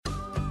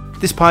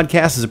This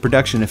podcast is a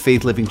production of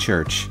Faith Living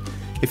Church.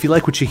 If you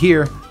like what you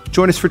hear,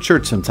 join us for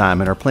church sometime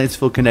at our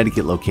Plantsville,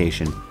 Connecticut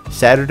location,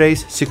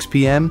 Saturdays, 6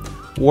 p.m.,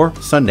 or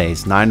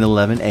Sundays, 9 and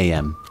 11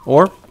 a.m.,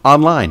 or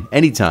online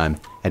anytime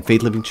at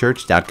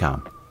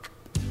faithlivingchurch.com.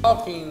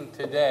 Talking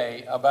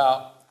today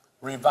about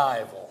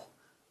revival.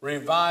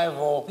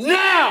 Revival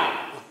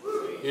now!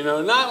 You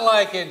know, not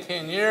like in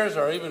 10 years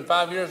or even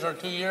 5 years or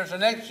 2 years or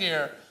next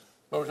year,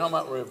 but we're talking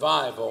about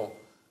revival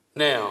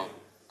now.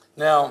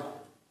 Now,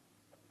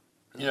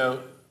 you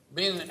know,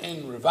 being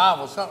in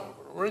revival,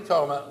 we're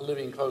talking about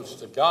living close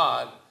to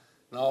God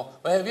and all.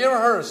 But have you ever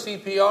heard of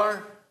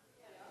CPR?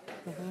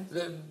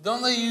 Mm-hmm.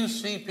 Don't they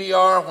use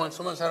CPR when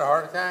someone's had a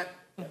heart attack?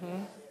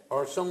 Mm-hmm.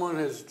 Or someone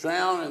has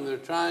drowned and they're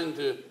trying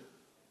to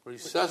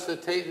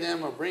resuscitate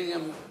them or bring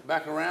them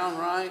back around,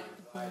 right?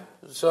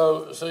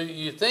 So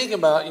you think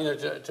about, you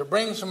know, to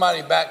bring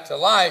somebody back to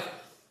life,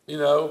 you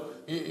know,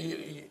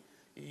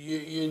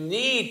 you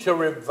need to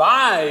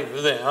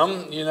revive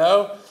them, you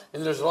know,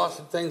 and there's lots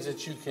of things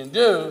that you can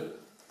do.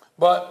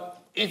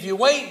 But if you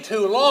wait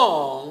too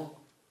long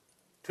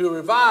to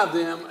revive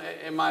them,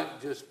 it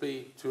might just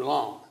be too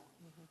long,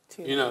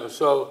 you know.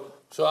 So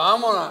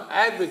I'm going to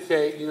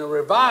advocate, you know,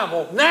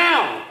 revival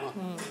now.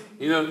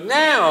 You know,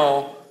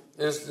 now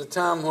is the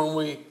time when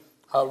we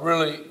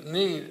really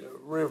need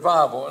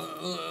revival.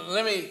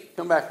 Let me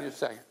come back to you a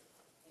second.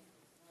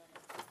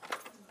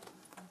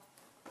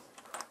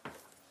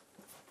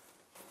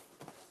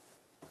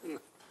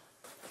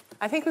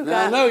 I think we've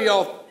got. I know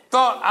y'all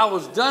thought I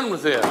was done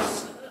with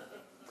this.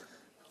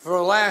 For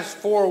the last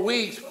 4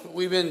 weeks,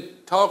 we've been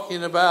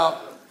talking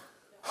about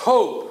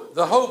hope,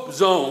 the hope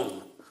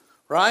zone,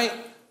 right?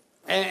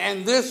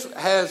 And this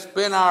has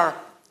been our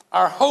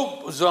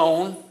hope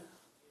zone.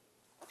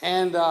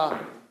 And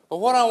but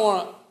what I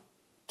want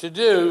to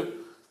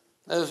do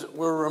as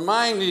we're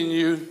reminding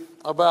you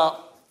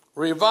about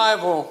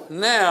revival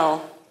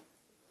now,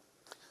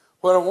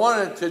 what I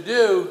wanted to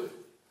do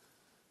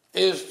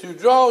is to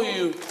draw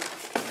you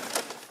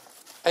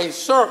a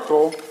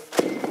circle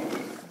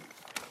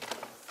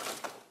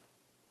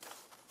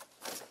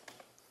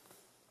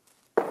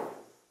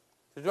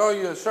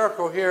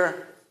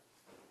here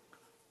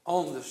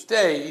on the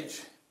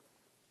stage.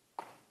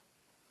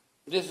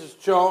 This is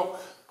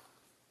chalk.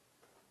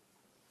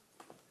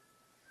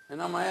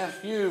 And I'm going to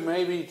ask you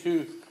maybe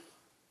to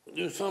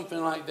do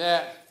something like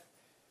that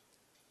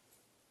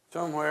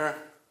somewhere.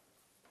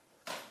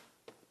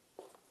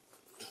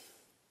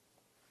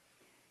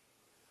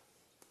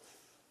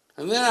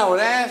 And then I would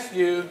ask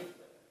you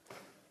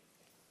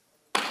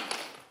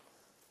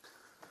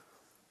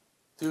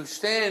to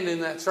stand in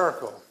that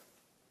circle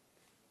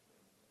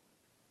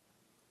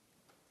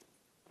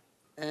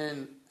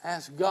and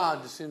ask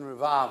God to send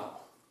revival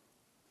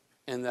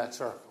in that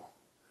circle,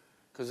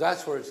 because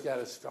that's where it's got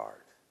to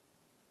start.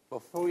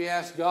 Before we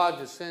ask God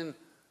to send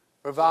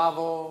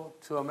revival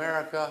to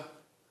America,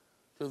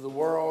 to the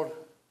world,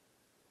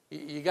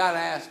 you got to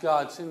ask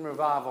God, send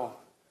revival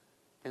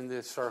in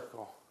this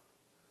circle.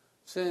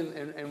 Send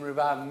and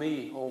revive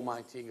me,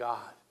 Almighty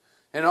God.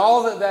 And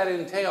all that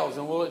entails,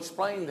 and we'll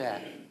explain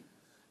that.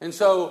 And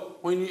so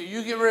when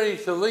you get ready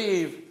to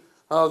leave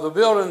the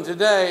building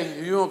today,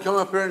 if you want to come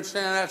up here and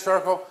stand in that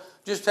circle,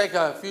 just take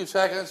a few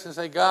seconds and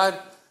say, God,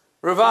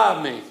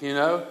 revive me, you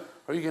know.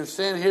 Or you can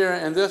stand here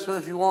in this one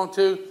if you want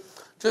to.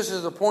 Just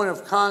as a point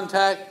of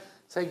contact,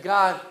 say,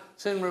 God,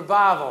 send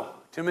revival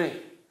to me.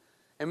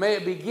 And may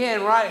it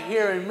begin right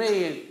here in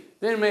me, and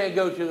then may it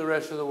go to the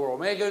rest of the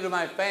world. May it go to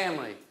my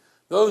family,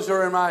 those who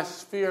are in my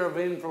sphere of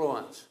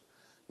influence.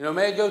 You know,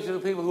 may it go to the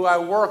people who I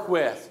work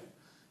with.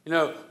 You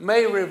know,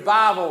 may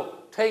revival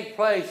take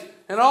place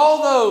in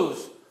all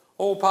those,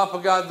 oh, Papa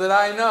God, that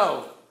I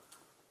know.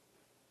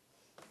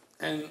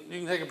 And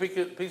you can take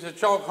a piece of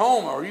chalk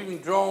home, or you can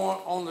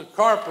draw on the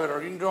carpet,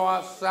 or you can draw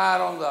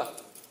outside on the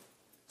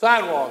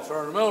sidewalks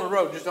or in the middle of the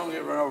road. Just don't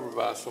get run over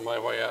by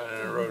somebody way out in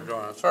the road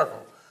drawing a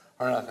circle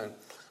or nothing.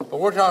 But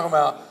we're talking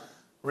about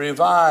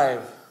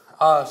revive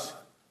us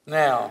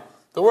now.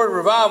 The word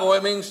revival,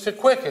 it means to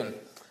quicken.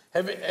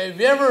 Have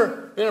you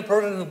ever been a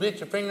person who bit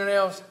your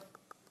fingernails?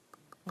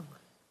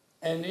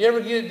 And you ever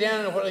get it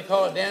down into what they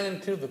call it, down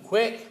into the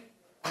quick?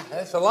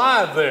 That's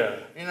alive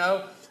there, you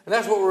know. And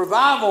that's what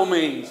revival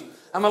means.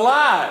 I'm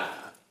alive.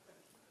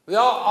 The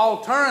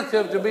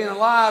alternative to being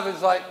alive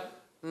is like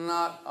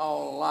not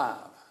all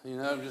alive. You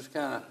know, just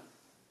kind of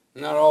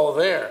not all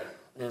there,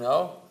 you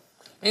know.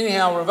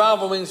 Anyhow,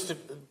 revival means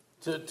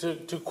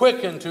to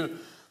quicken,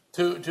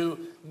 to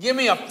give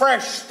me a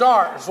fresh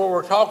start is what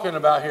we're talking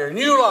about here.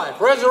 New life,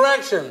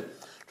 resurrection,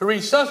 to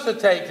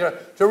resuscitate,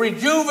 to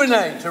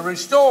rejuvenate, to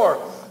restore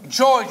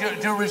joy,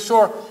 to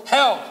restore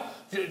health,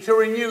 to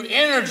renew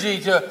energy,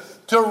 to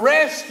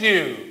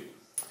rescue.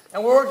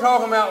 And what we're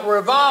talking about,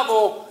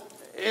 revival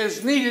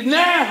is needed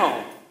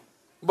now.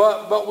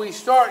 But we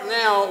start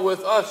now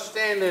with us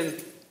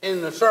standing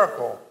in the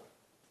circle.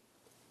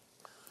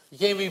 You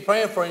can't be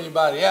praying for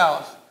anybody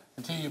else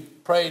until you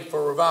prayed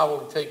for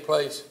revival to take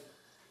place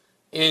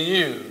in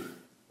you.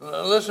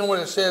 Listen what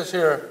it says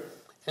here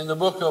in the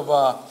book of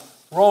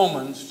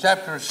Romans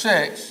chapter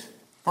 6,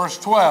 verse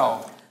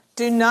 12.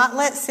 Do not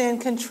let sin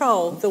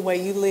control the way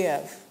you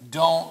live.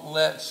 Don't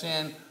let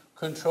sin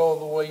control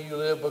the way you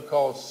live,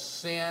 because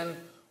sin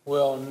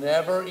will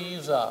never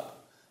ease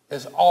up.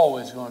 It's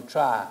always going to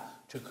try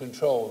to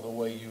control the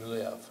way you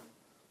live.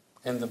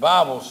 And the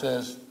Bible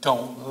says,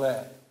 don't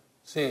let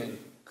sin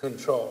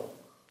control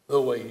the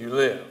way you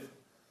live.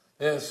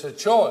 And it's a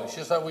choice,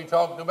 just like we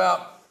talked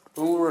about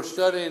when we were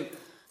studying,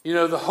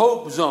 the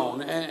hope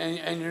zone.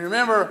 And you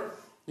remember,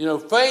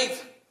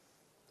 faith,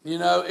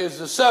 is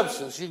the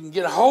substance. You can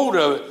get a hold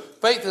of it.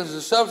 Faith is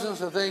the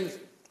substance of things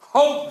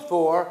hoped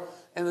for.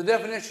 And the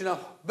definition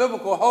of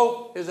biblical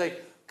hope is a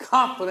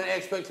confident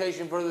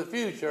expectation for the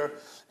future.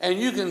 And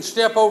you can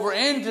step over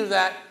into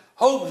that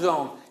hope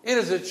zone. It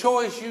is a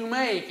choice you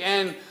make.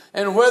 And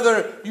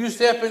whether you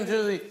step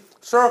into the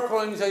circle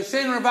and you say,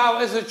 sin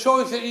revival, is a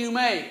choice that you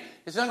make.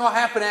 It's not going to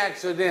happen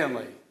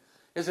accidentally.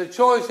 It's a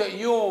choice that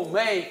you'll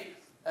make,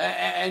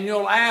 and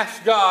you'll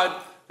ask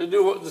God to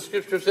do what the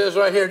scripture says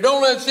right here.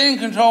 Don't let sin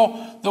control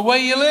the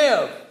way you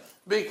live.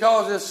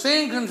 Because if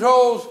sin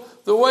controls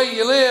the way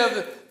you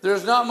live,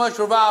 there's not much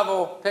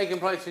revival taking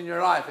place in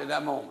your life at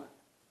that moment.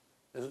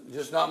 There's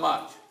just not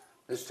much.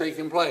 It's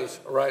taking place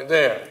right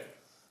there.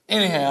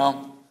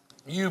 Anyhow,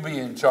 you be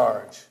in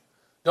charge.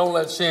 Don't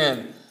let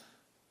sin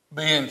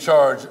be in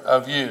charge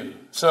of you.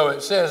 So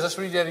it says, let's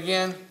read that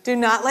again. Do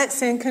not let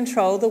sin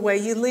control the way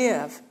you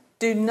live.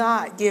 Do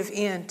not give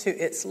in to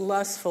its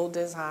lustful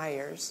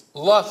desires.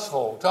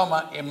 Lustful, talking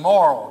about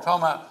immoral,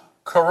 talking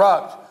about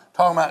corrupt,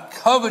 talking about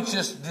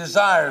covetous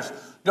desires.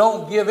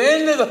 Don't give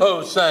in to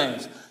those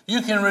things.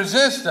 You can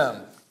resist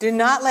them. Do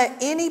not let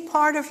any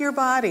part of your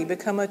body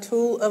become a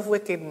tool of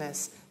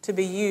wickedness to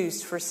be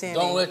used for sinning.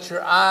 Don't let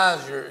your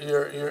eyes,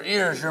 your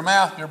ears, your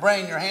mouth, your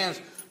brain, your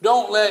hands,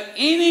 don't let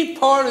any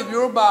part of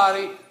your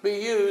body be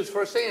used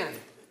for sin.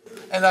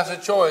 And that's a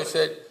choice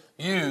that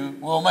you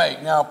will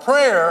make. Now,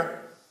 prayer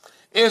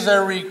is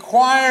a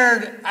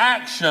required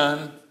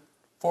action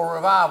for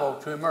revival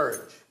to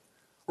emerge.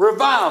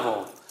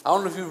 Revival. I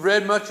don't know if you've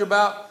read much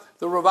about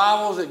the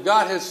revivals that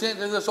God has sent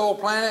to this whole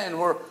planet and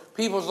where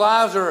people's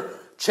lives are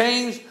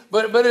changed,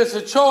 but it's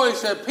a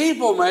choice that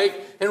people make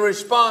in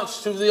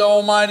response to the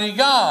Almighty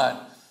God.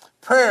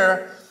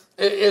 Prayer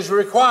is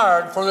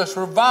required for this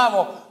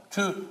revival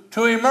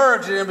to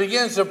emerge, and it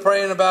begins to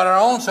praying about our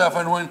own self.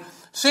 And when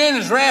sin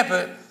is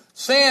rampant,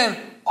 sin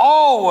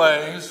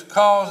always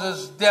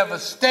causes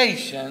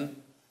devastation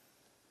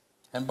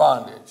and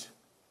bondage.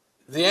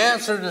 The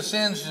answer to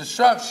sin's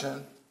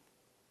destruction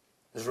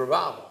is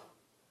revival.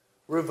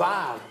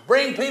 Revive.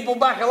 Bring people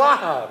back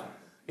alive.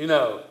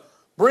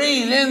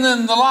 Breathe in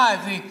them the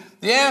life.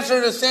 The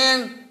answer to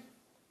sin's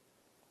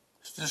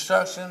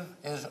destruction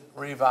is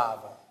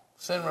revival.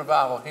 Send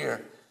revival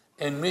here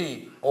in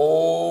me,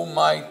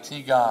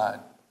 Almighty God.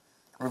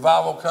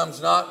 Revival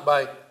comes not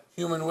by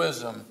human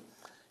wisdom.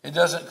 It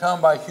doesn't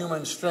come by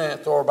human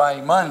strength or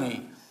by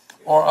money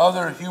or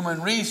other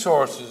human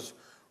resources.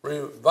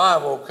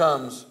 Revival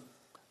comes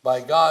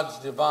by God's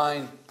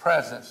divine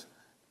presence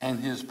and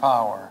His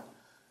power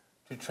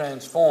to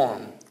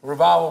transform.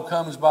 Revival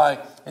comes by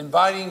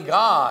inviting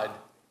God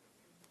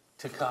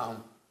to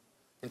come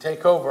and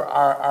take over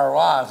our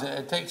lives.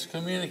 It takes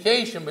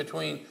communication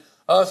between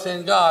us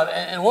and God.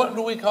 And what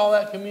do we call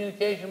that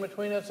communication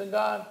between us and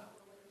God?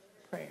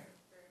 Prayer.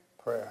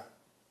 Prayer.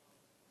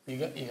 You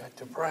got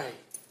to pray.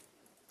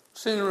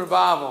 Send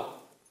revival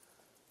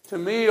to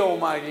me,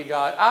 Almighty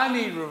God. I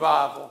need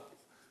revival.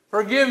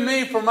 Forgive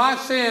me for my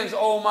sins,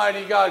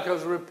 Almighty God,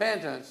 because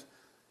repentance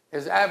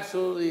is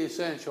absolutely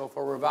essential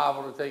for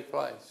revival to take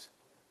place.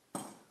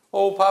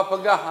 Oh,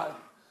 Papa God,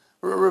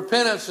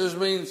 repentance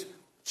means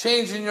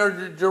changing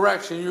your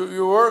direction.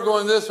 You were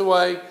going this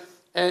way,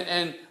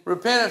 and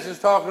repentance is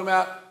talking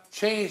about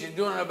changing,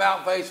 doing an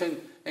about face,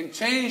 and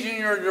changing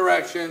your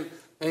direction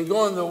and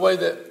going the way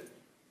that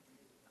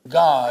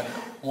God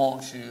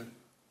wants you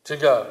to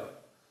go.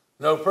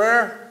 No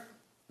prayer,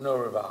 no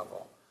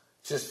revival.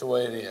 It's just the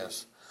way it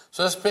is.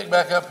 So let's pick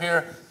back up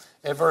here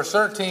at verse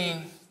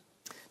 13.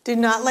 Do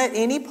not let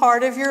any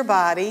part of your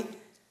body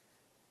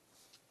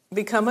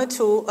become a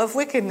tool of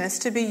wickedness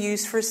to be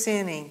used for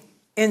sinning.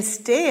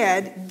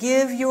 Instead,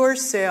 give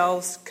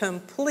yourselves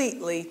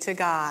completely to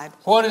God.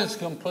 What is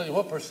completely?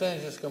 What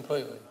percentage is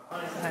completely?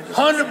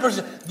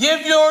 100%.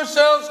 Give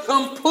yourselves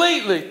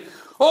completely.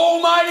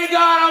 Almighty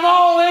God, I'm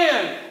all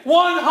in.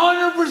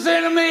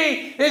 100% of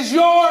me is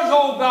yours,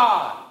 oh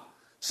God.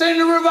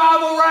 Send a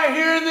revival right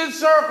here in this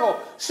circle.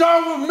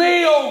 Start with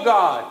me, oh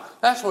God.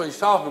 That's what he's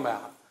talking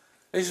about.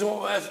 That's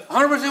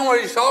 100%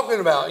 what he's talking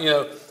about.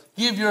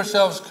 Give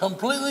yourselves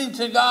completely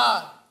to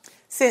God.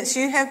 Since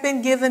you have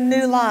been given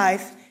new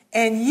life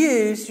and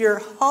use your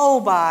whole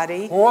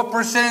body. Well, what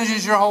percentage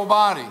is your whole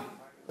body?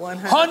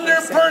 100%.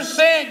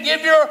 100%.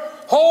 Give your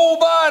whole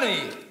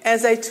body.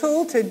 As a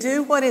tool to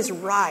do what is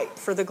right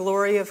for the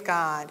glory of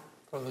God.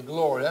 For the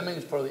glory. That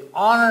means for the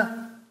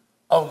honor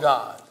of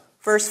God.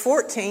 Verse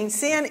 14,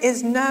 sin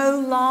is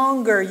no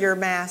longer your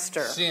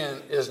master.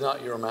 Sin is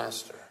not your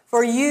master.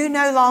 For you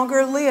no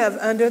longer live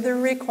under the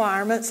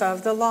requirements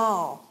of the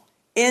law.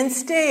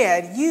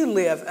 Instead, you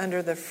live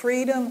under the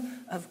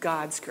freedom of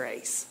God's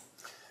grace.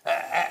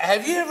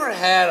 Have you ever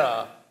had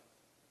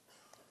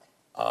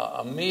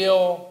a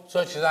meal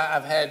such as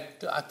I've had,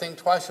 I think,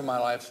 twice in my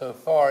life so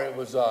far? It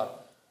was a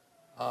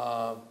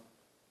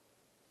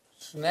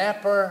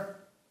snapper,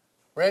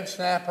 red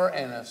snapper,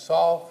 and a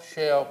soft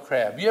shell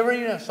crab. You ever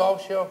eaten a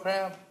soft shell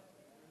crab?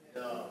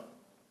 No.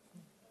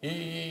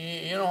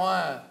 You know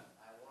why?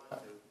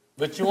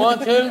 But you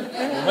want to?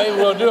 Well, maybe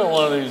we'll do it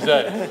one of these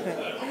days.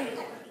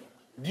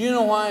 Do you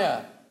know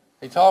why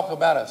they talk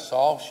about a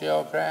soft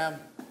shell crab?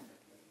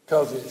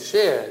 Because its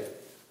shed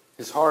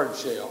is hard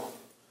shell.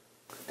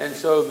 And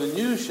so the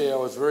new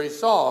shell is very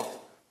soft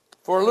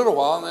for a little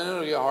while, and then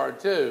it'll get hard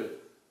too.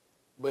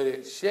 But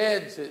it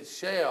sheds its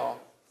shell.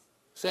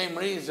 Same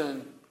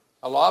reason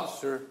a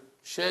lobster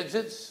sheds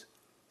its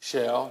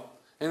shell.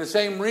 And the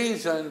same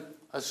reason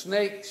a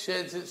snake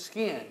sheds its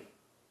skin.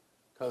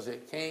 Because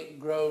it can't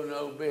grow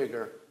no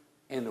bigger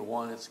in the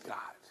one it's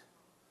got.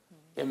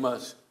 It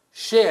must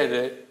shed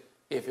it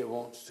if it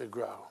wants to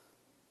grow.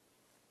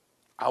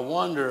 I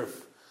wonder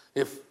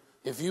if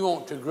you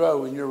want to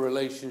grow in your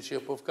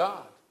relationship with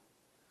God,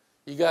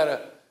 you got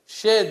to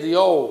shed the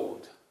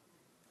old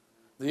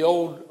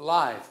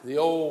life, the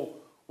old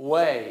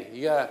way.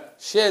 You got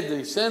to shed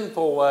the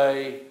sinful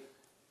way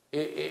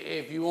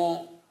if you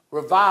want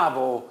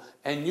revival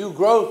and new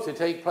growth to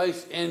take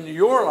place in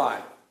your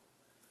life.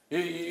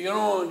 You don't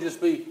want to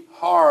just be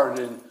hard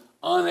and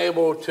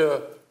unable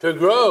to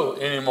grow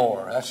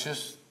anymore. That's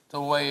just the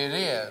way it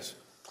is.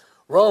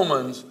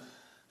 Romans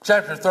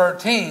chapter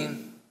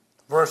 13,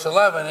 verse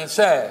 11, it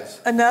says,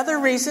 Another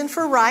reason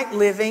for right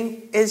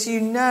living is you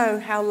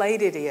know how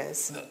late it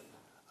is.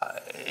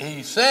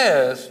 He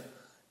says,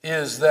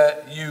 is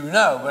that you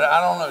know, but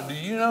I don't know. Do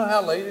you know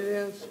how late it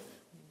is?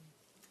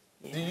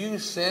 Yeah. Do you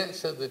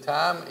sense that the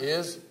time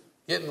is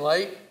getting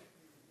late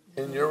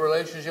in your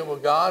relationship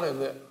with God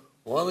and that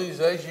one of these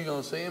days you're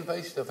going to see Him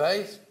face to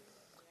face?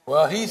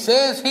 Well, he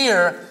says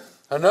here,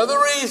 another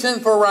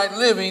reason for right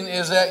living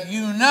is that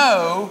you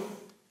know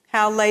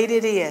how late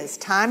it is.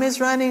 Time is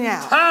running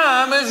out.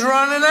 Time is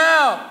running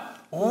out.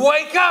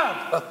 Wake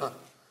up.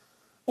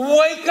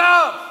 Wake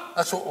up.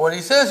 That's what he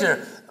says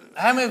here.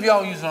 How many of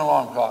y'all use an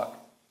alarm clock?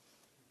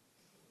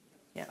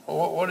 Yeah.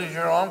 What does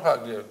your alarm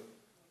clock do?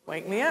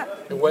 Wake me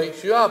up. It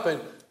wakes you up. And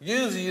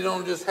usually you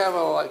don't just have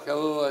a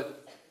little...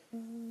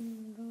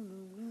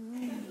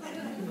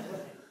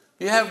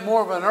 You have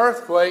more of an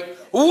earthquake.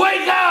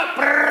 Wake up!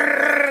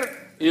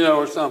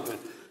 Or something.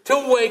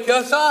 To wake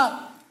us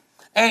up.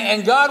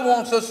 And God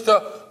wants us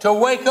to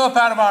wake up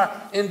out of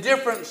our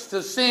indifference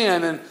to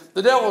sin and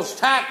the devil's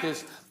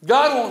tactics.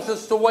 God wants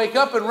us to wake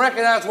up and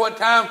recognize what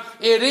time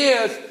it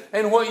is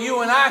and what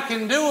you and I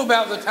can do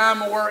about the time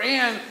that we're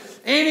in.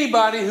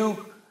 Anybody who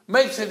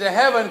makes it to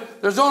heaven,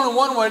 there's only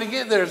one way to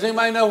get there. Does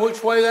anybody know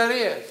which way that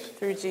is?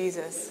 Through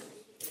Jesus.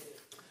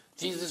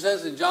 Jesus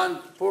says in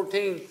John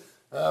 14,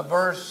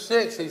 verse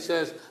 6, he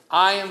says,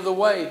 I am the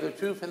way, the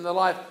truth, and the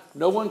life.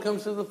 No one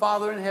comes to the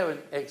Father in heaven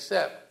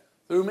except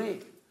through me.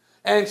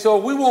 And so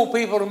we want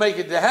people to make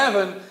it to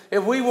heaven.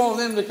 If we want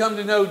them to come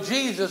to know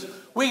Jesus,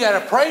 we got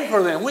to pray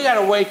for them. We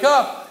got to wake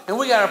up and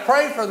we got to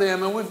pray for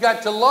them. And we've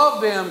got to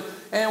love them.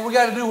 And we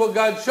got to do what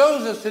God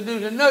shows us to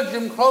do, to nudge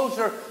them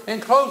closer and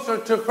closer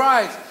to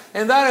Christ.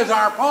 And that is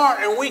our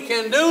part, and we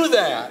can do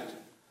that.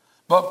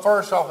 But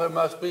first off, there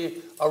must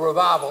be a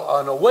revival,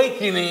 an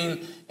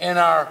awakening in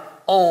our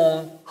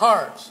own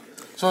hearts.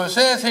 So it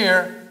says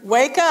here,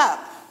 wake up,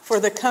 for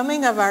the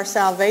coming of our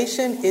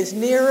salvation is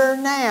nearer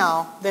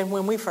now than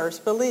when we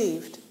first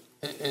believed.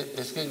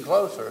 It's getting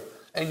closer.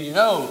 And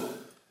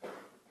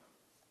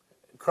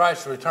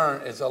Christ's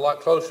return is a lot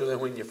closer than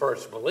when you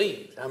first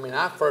believed. I mean,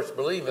 I first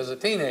believed as a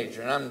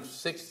teenager, and I'm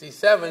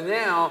 67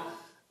 now,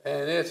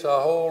 and it's a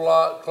whole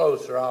lot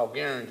closer, I'll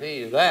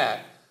guarantee you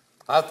that.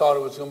 I thought it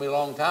was going to be a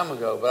long time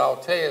ago, but I'll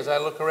tell you, as I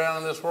look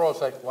around in this world,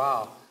 it's like,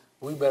 wow,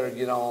 we better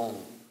get on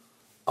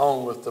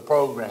with the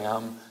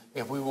program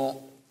if we want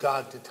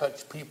God to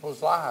touch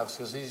people's lives,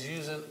 because He's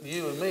using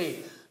you and me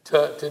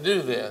to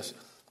do this.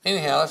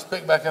 Anyhow, let's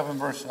pick back up in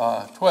verse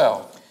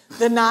 12.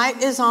 The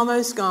night is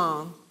almost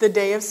gone. The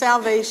day of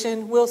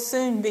salvation will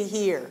soon be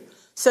here.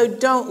 So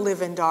don't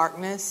live in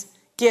darkness.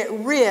 Get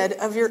rid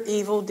of your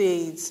evil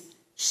deeds.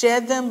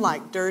 Shed them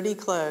like dirty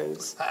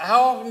clothes.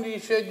 How often do you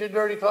shed your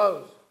dirty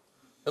clothes?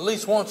 At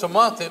least once a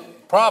month,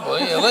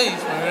 probably, at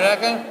least. You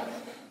reckon?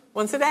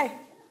 Once a day.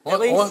 At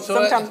least,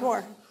 sometimes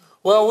more.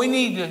 Well, we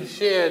need to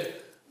shed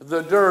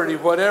the dirty,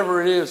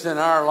 whatever it is in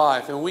our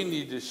life, and we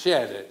need to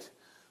shed it.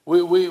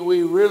 We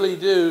really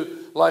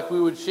do, like we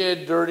would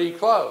shed dirty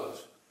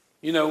clothes.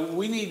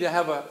 We need to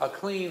have a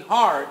clean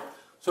heart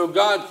so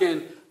God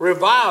can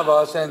revive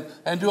us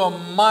and do a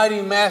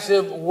mighty,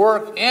 massive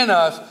work in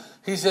us.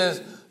 He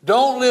says,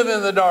 don't live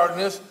in the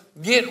darkness.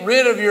 Get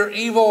rid of your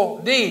evil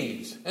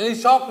deeds. And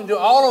He's talking to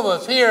all of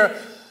us here.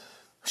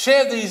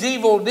 Shed these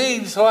evil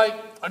deeds like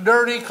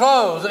dirty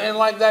clothes. And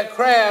like that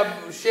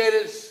crab shed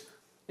its,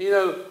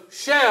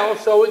 shell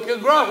so it could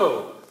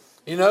grow.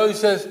 You know, he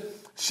says,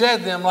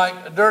 shed them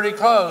like dirty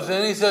clothes.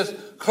 And he says,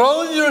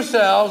 clothe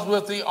yourselves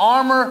with the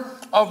armor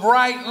of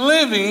right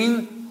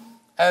living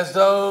as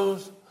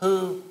those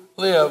who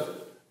live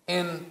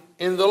in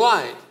the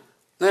light.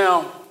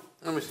 Now,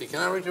 let me see.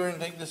 Can I reach over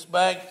and take this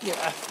back?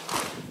 Yeah.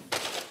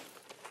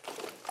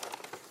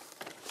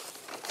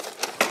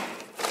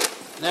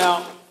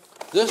 Now,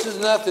 this is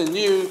nothing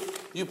new.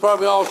 You've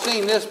probably all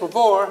seen this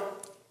before.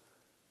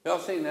 Y'all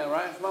seen that,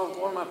 right? It's one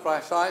of my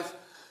flashlights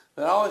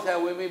that I always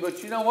have with me.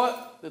 But you know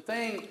what? The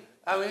thing,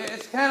 I mean,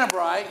 it's kind of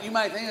bright. You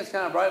might think it's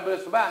kind of bright, but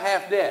it's about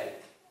half dead.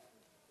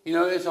 You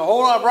know, it's a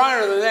whole lot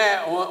brighter than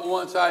that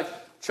once I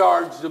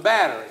charge the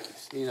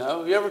batteries. You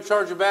know, you ever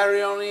charge a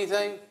battery on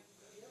anything?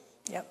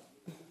 Yep.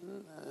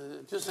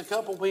 Just a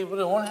couple people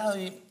do. I wonder how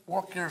you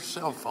work your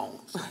cell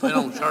phones if they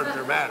don't charge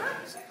their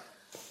batteries.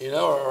 You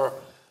know, or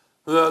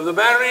the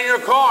battery in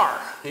your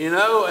car, you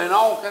know, and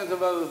all kinds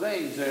of other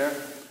things there.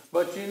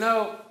 But, you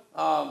know,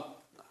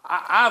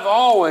 I've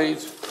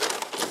always,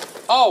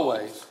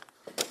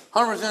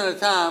 100% of the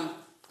time,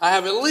 I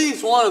have at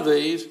least one of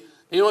these.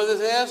 You know what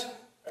this is?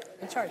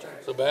 A charger.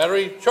 It's a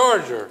battery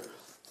charger.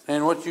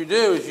 And what you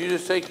do is you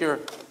just take your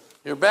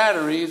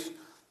batteries,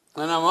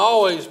 and I'm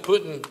always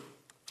putting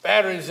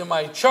batteries in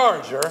my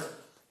charger,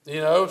 you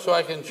know, so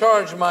I can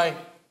charge my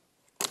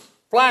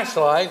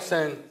flashlights.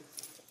 And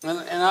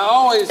I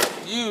always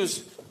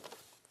use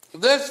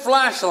this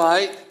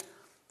flashlight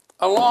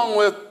along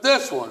with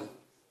this one.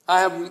 I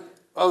have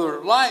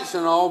other lights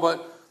and all,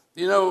 but,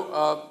 you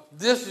know,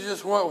 this is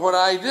just what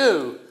I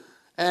do.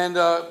 And,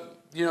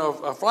 you know,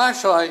 a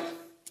flashlight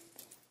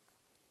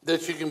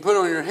that you can put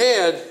on your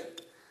head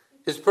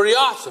is pretty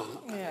awesome.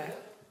 Yeah.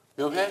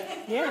 You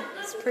okay? Yeah,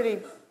 it's pretty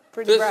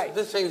bright.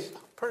 This thing's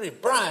pretty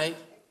bright.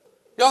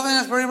 Y'all think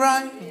that's pretty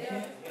bright? Mm-hmm.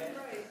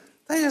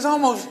 Thing is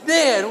almost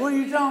dead. What are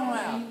you talking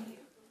about?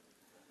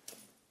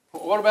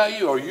 What about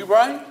you? Are you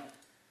bright?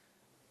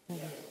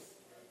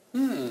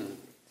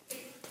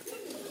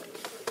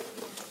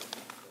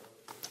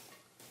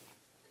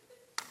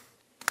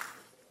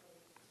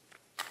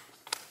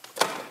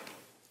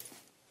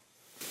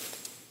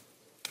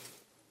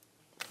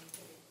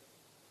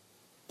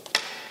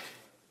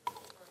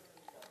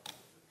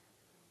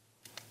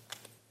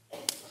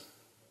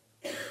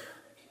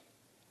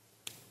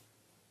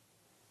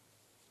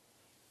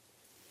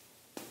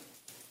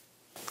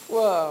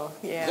 Whoa,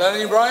 yeah. Is that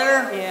any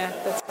brighter? Yeah,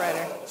 that's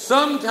brighter.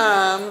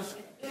 Sometimes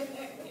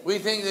we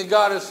think that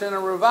God has sent a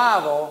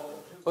revival,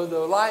 but the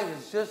light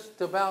is just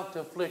about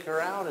to flicker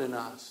out in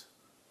us.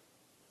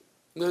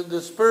 The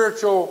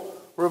spiritual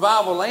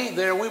revival ain't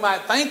there. We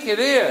might think it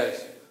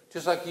is,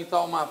 just like you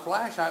thought my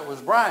flashlight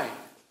was bright.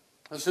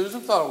 And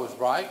Susan thought it was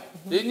bright,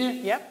 didn't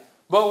you? Yep.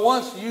 But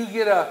once you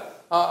get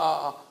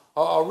a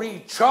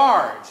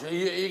recharge,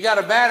 you got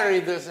a battery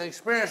that's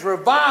experienced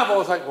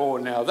revival, it's like, oh,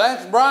 now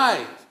that's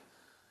bright.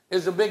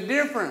 Is a big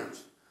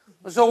difference.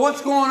 So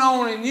what's going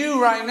on in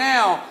you right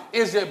now?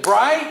 Is it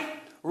bright?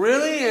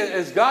 Really?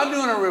 Is God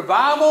doing a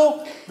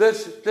revival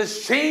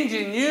that's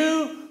changing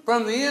you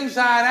from the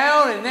inside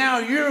out, and now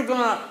you're going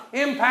to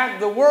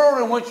impact the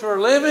world in which you're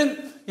living?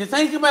 You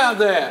think about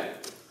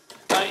that.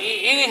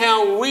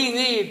 Anyhow, we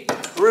need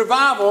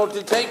revival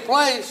to take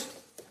place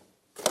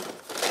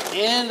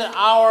in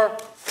our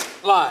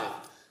life.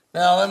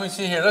 Now, let me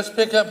see here. Let's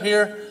pick up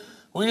here.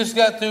 We just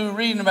got through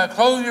reading about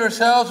clothe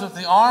yourselves with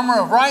the armor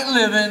of right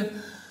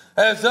living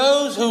as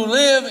those who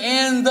live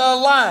in the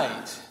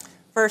light.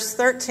 Verse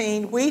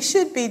 13, we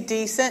should be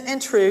decent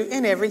and true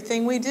in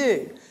everything we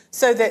do,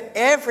 so that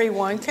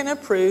everyone can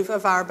approve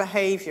of our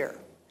behavior.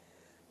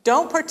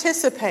 Don't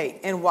participate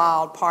in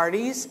wild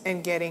parties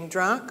and getting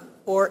drunk,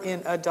 or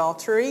in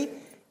adultery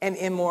and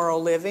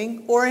immoral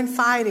living, or in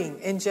fighting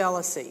and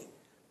jealousy.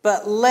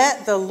 But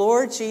let the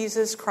Lord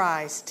Jesus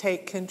Christ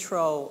take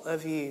control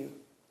of you.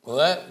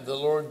 Let the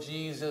Lord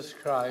Jesus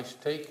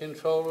Christ take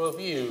control of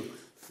you.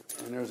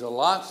 And there's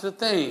lots of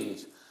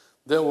things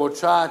that will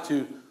try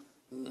to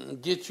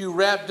get you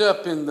wrapped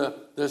up in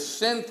the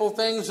sinful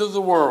things of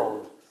the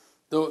world,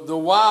 the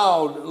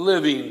wild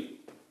living,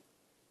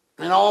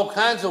 in all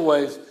kinds of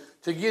ways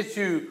to get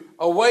you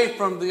away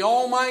from the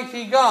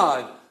Almighty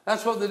God.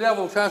 That's what the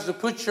devil tries to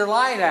put your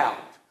light out.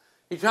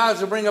 He tries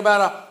to bring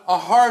about a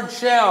hard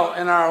shell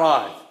in our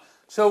life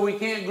so we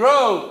can't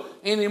grow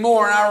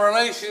anymore in our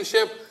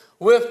relationship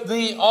with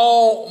the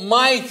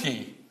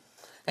Almighty.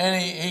 And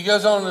he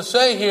goes on to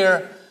say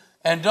here,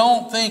 and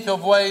don't think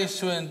of ways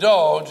to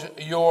indulge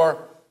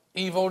your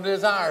evil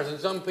desires. And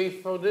some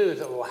people do.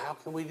 Say, well, how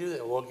can we do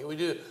that? What can we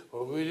do?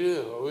 What can we do?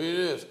 What can we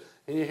do this?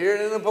 And you hear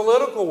it in the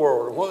political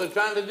world, and what they're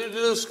trying to do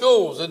to the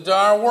schools and to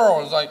our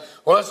world. It's like,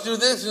 well, let's do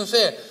this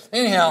instead.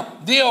 Anyhow,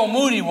 D.L.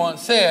 Moody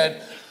once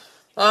said,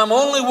 I'm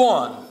only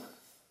one.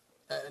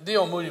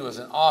 D.L. Moody was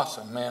an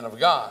awesome man of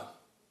God.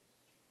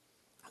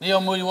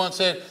 D.L. Moody once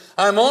said,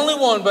 I'm only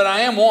one, but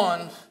I am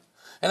one.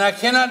 And I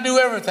cannot do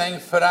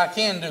everything, but I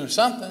can do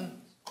something.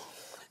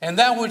 And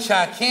that which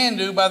I can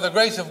do, by the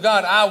grace of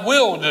God, I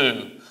will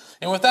do.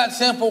 And with that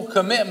simple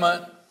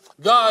commitment,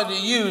 God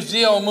used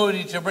D.L.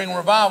 Moody to bring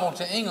revival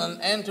to England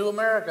and to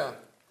America.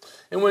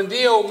 And when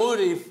D.L.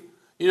 Moody,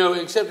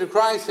 accepted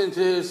Christ into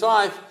his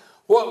life,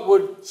 what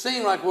would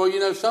seem like,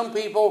 well, some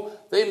people,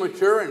 they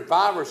mature in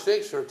 5 or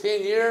 6 or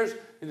 10 years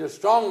into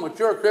strong,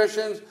 mature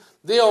Christians.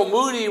 D.L.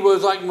 Moody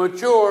was like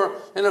mature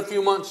in a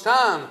few months'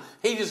 time.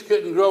 He just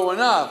couldn't grow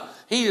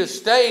enough. He just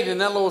stayed in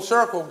that little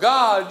circle.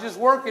 God just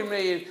working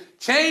me and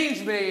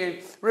changed me and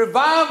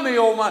revived me.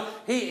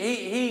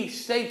 He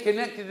stayed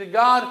connected to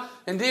God.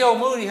 And D.L.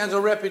 Moody has a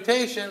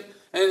reputation.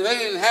 And they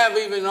didn't have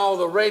even all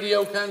the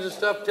radio kinds of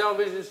stuff,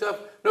 television stuff,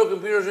 no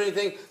computers or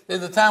anything at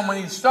the time when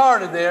he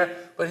started there.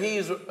 But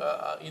he's,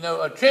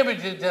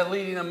 attributed to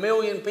leading 1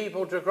 million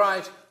people to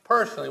Christ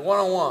personally,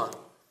 one-on-one.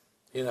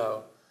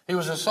 He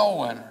was a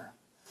soul winner.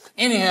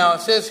 Anyhow,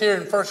 it says here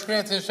in 1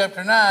 Corinthians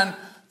chapter 9,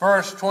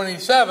 verse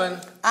 27.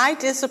 I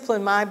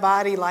discipline my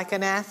body like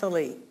an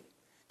athlete,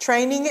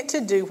 training it to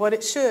do what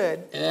it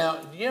should. Now,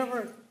 do you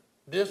ever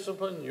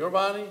discipline your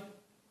body?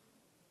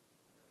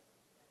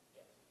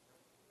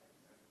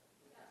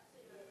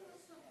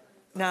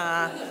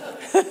 Nah.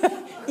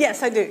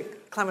 Yes, I do.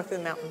 Climb up the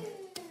mountain.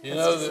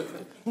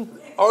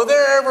 Are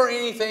there ever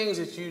any things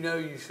that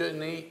you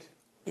shouldn't eat?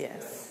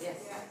 Yes.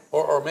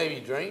 Or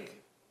maybe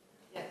drink?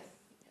 Yes.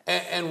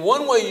 And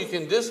one way you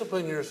can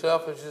discipline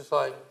yourself is just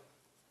like,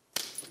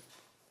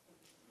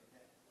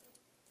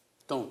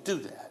 don't do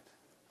that.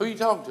 Who are you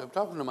talking to? I'm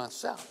talking to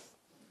myself.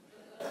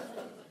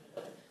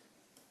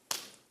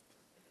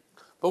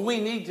 But we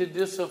need to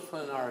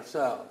discipline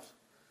ourselves.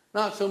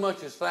 Not so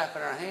much as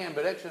slapping our hand,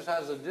 but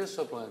exercise of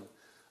discipline,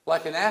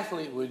 like an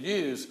athlete would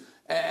use.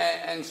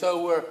 And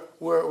so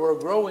we're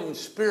growing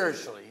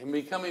spiritually and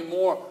becoming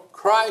more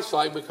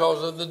Christ-like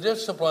because of the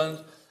discipline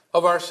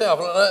of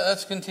ourselves.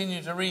 Let's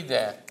continue to read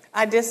that.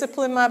 I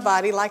discipline my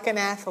body like an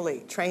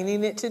athlete,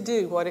 training it to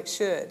do what it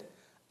should.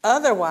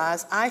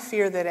 Otherwise, I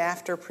fear that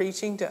after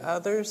preaching to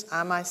others,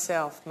 I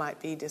myself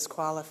might be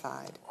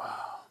disqualified.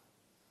 Wow.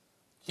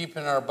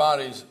 Keeping our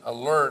bodies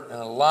alert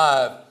and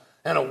alive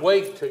and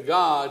awake to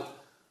God,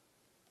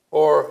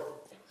 or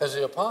as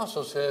the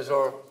apostle says,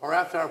 or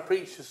after I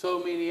preach to so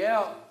many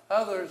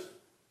others,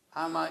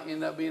 I might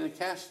end up being a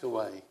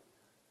castaway.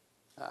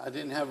 I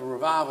didn't have a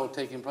revival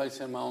taking place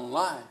in my own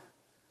life.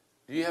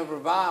 Do you have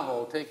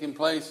revival taking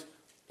place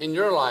in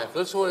your life?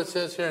 Listen to what it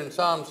says here in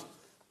Psalms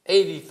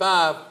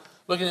 85,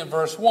 looking at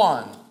verse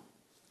 1.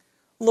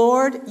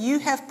 Lord, you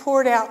have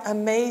poured out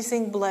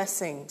amazing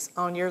blessings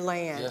on your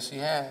land. Yes, he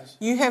has.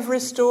 You have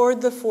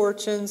restored the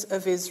fortunes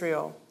of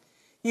Israel.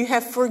 You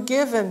have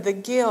forgiven the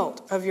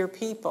guilt of your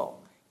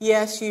people.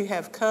 Yes, you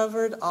have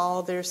covered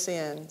all their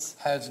sins.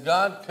 Has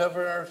God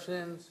covered our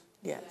sins?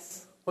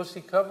 Yes. What's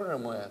he covered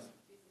them with?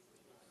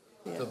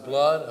 Yeah. The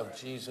blood of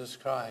Jesus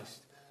Christ.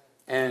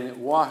 And it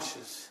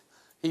washes.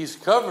 He's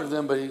covered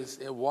them, but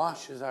it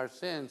washes our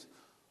sins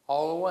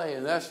all away.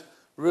 And that's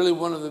really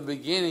one of the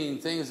beginning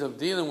things of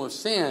dealing with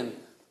sin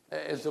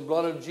is the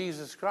blood of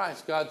Jesus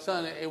Christ, God's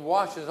Son. It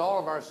washes all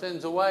of our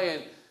sins away.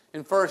 And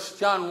in 1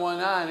 John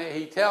 1:9,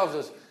 he tells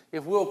us,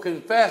 if we'll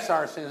confess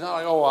our sins, not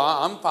like, oh,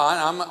 I'm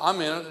fine,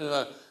 I'm in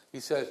it. He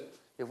says,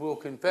 if we'll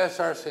confess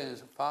our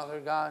sins, Father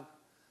God,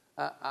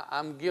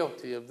 I'm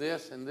guilty of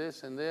this and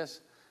this and this.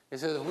 He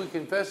says, if we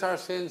confess our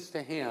sins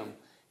to him,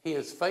 he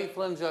is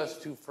faithful and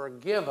just to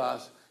forgive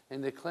us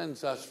and to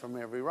cleanse us from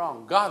every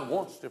wrong. God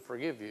wants to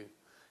forgive you.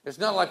 It's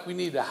not like we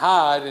need to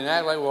hide and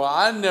act like, well,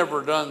 I've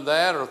never done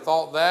that or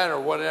thought that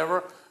or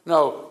whatever.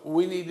 No,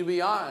 we need to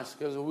be honest,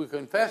 because if we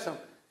confess him,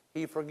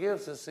 he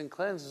forgives us and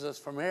cleanses us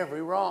from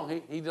every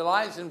wrong. He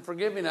delights in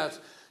forgiving us.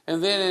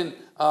 And then in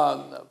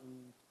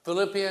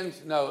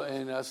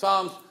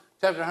Psalms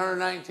chapter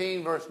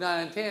 119, verse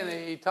 9 and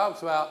 10, he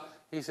talks about,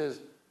 he says,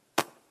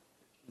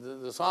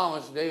 the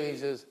psalmist, David, he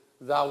says,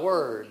 thy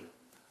word,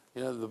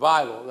 the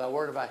Bible, thy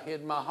word have I hid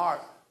in my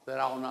heart that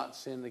I will not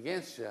sin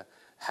against you.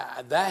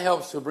 That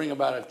helps to bring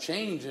about a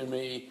change in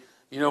me.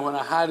 When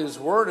I hide his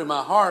word in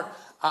my heart,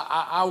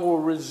 I will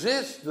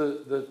resist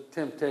the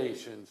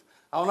temptations.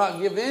 I will not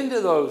give in to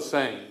those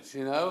things,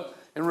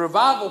 And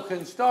revival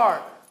can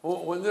start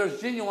when there's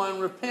genuine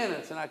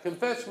repentance. And I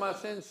confess my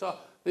sins to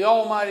the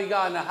Almighty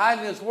God. And I hide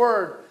his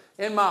word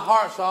in my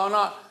heart so I'll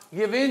not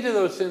give in to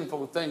those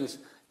sinful things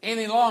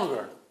any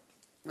longer.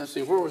 Let's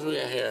see, where was we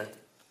at here?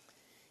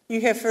 You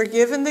have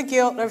forgiven the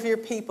guilt of your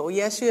people.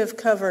 Yes, you have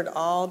covered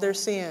all their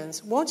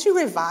sins. Won't you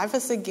revive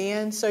us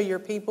again so your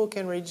people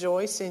can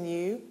rejoice in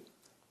you?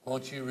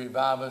 Won't you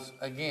revive us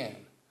again?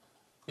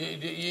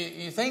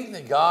 You think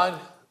that God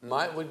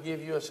would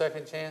give you a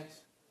second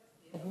chance?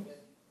 Mm-hmm.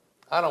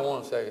 I don't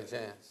want a second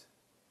chance.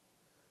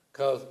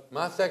 Because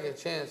my second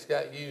chance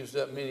got used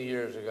up many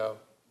years ago.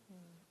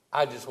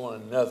 I just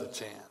want another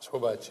chance. What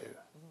about you?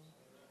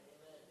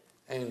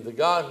 And the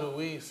God who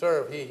we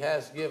serve, he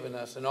has given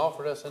us and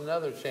offered us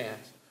another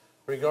chance.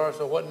 Regardless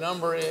of what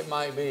number it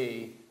might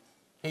be,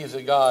 he's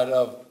a God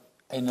of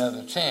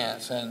another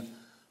chance. And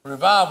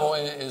revival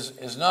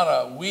is not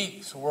a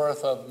week's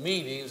worth of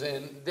meetings.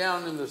 And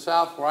down in the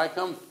South where I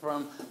come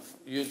from,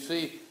 you'd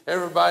see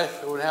everybody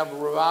would have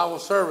revival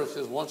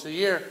services once a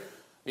year,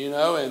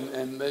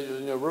 and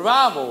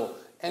revival.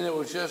 and it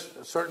was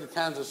just certain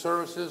kinds of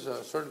services,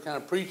 a certain kind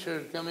of preacher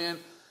would come in,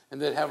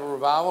 and they'd have a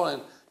revival,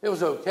 and it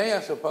was okay,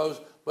 I suppose,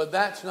 but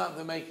that's not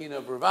the making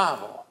of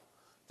revival,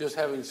 just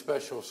having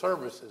special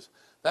services.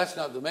 That's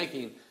not the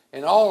making.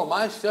 In all of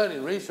my study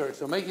and research,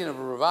 the making of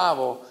a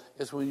revival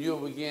is when you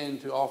begin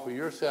to offer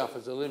yourself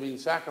as a living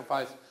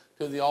sacrifice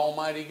to the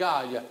Almighty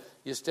God.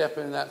 You step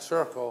in that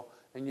circle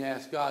and you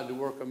ask God to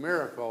work a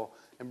miracle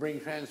and bring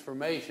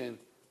transformation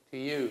to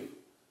you.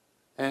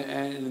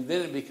 And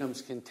then it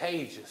becomes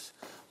contagious.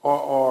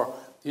 Or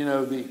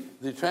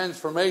the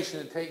transformation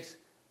that takes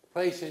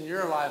place in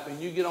your life and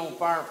you get on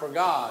fire for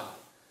God.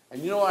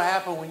 And you know what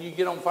happens when you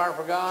get on fire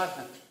for God?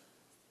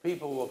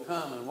 People will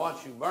come and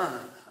watch you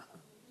burn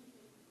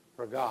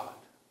for God.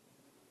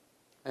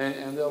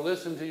 And they'll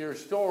listen to your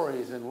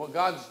stories and what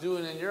God's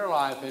doing in your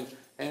life, and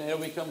it'll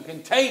become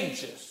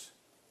contagious.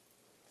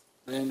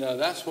 And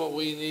that's what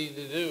we need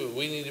to do.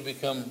 We need to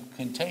become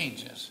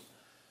contagious.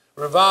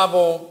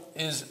 Revival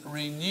is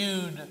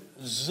renewed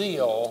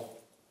zeal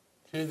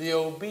to the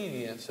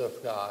obedience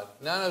of God.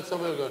 Now I know some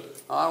people go,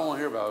 oh, I don't want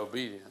to hear about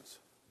obedience.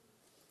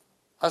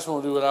 I just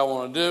want to do what I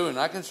want to do, and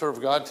I can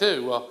serve God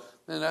too. Well,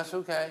 then that's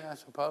okay, I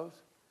suppose.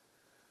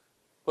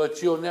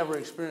 But you'll never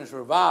experience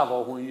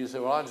revival when you say,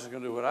 well, I'm just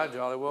going to do what I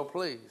jolly well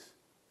please.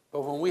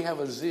 But when we have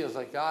a zeal, it's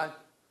like, God,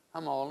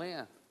 I'm all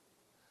in.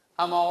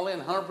 I'm all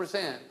in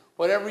 100%.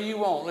 Whatever you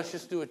want, let's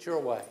just do it your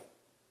way.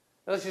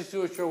 Let's just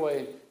do it your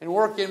way. And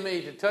work in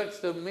me to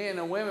touch the men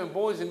and women,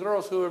 boys and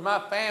girls who are my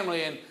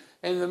family,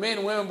 and the men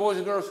and women, boys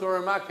and girls who are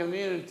in my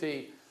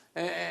community,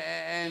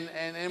 and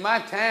in my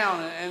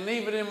town, and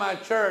even in my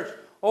church.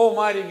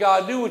 Almighty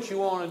God, do what you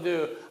want to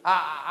do.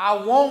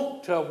 I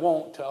want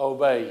to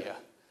obey you.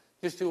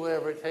 Just do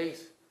whatever it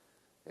takes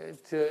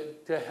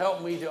to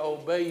help me to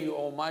obey you,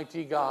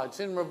 Almighty God.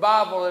 Send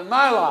revival in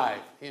my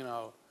life,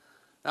 Now,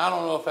 I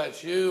don't know if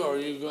that's you, or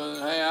you going,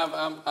 hey,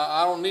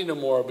 I don't need no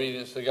more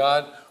obedience to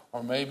God.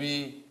 Or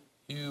maybe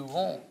you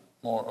want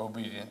more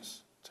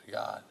obedience to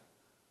God.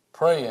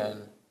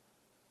 Praying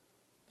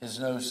is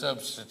no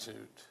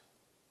substitute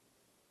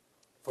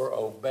for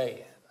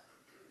obeying.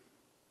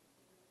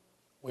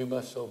 We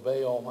must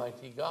obey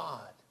Almighty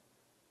God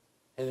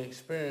and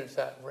experience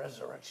that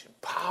resurrection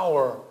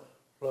power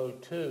flow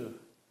to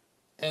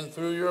and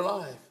through your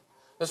life.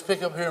 Let's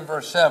pick up here in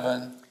verse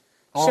 7.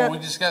 We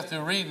just got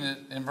through reading it.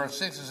 In verse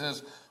 6 it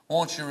says,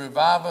 won't you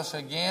revive us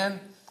again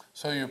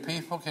so your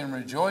people can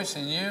rejoice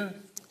in you?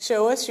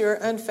 Show us your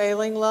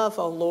unfailing love,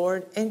 O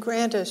Lord, and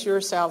grant us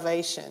your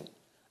salvation.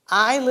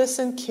 I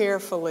listen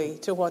carefully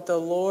to what the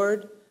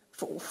Lord,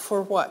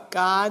 for what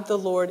God the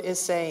Lord is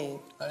saying.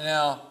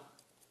 Now,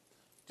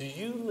 do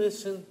you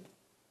listen,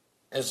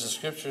 as the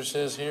scripture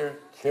says here,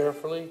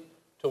 carefully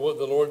to what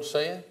the Lord's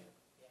saying?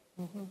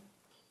 Mm-hmm.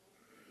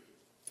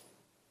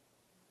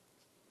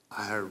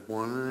 I heard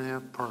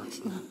 1.5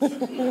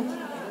 persons.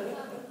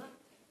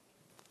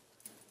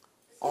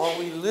 Are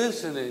we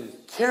listening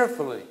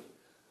carefully?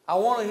 I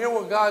want to hear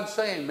what God's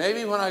saying.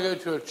 Maybe when I go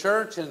to a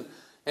church and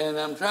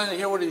I'm trying to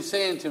hear what He's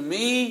saying to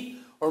me,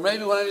 or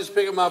maybe when I just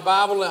pick up my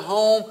Bible at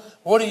home,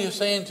 what are you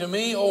saying to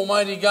me,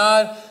 Almighty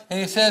God? And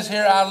He says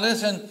here, I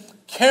listen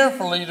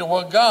carefully to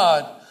what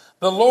God,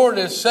 the Lord,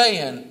 is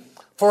saying,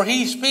 for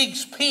He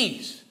speaks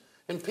peace.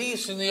 And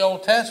peace in the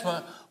Old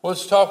Testament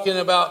was talking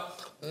about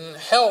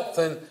health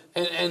and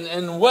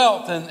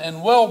wealth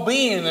and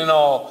well-being and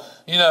all.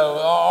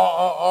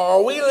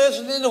 Are we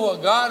listening to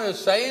what God is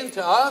saying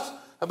to us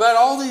about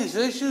all these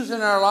issues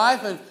in our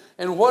life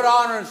and what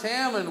honors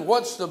Him and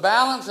what's the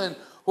balance and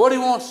what He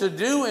wants to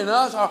do in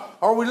us?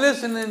 Are we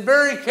listening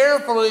very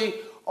carefully,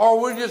 or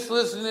we're just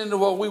listening to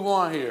what we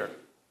want to hear?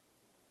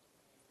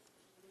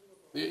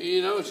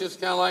 It's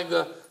just kind of like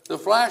the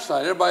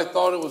flashlight. Everybody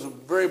thought it was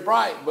very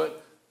bright,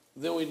 but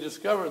then we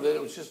discovered that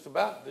it was just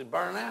about to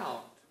burn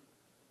out.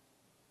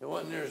 It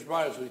wasn't near as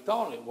bright as we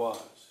thought it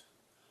was.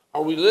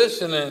 Are we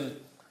listening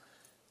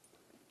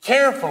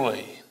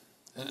carefully?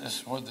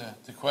 That's what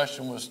the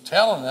question was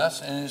telling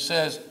us. And it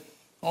says,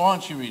 why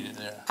don't you read it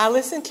there? I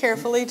listen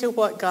carefully to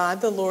what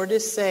God the Lord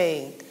is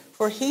saying,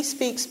 for He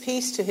speaks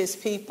peace to His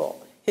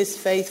people, His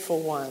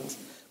faithful ones.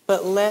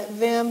 But let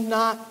them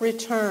not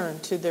return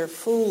to their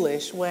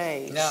foolish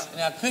ways.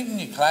 Now, couldn't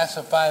you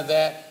classify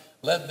that?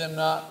 Let them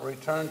not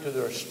return to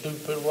their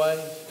stupid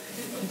ways?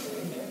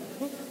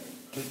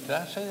 Did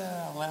I say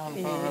that out loud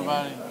in front of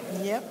everybody?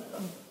 Yep.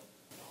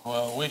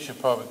 Well, we should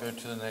probably go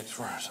to the next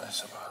verse, I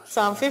suppose.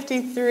 Psalm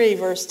 53,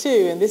 verse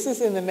 2, and this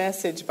is in the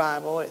Message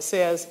Bible. It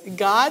says,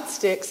 God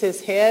sticks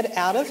His head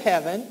out of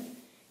heaven.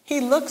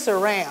 He looks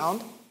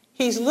around.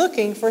 He's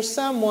looking for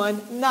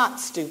someone not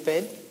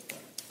stupid.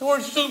 The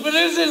word stupid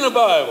is in the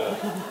Bible.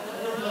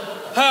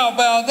 How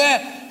about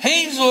that?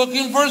 He's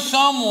looking for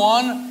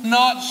someone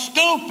not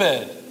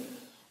stupid.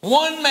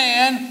 One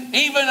man,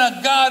 even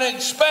a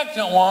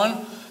God-expectant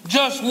one,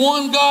 just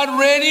one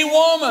God-ready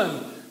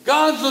woman.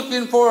 God's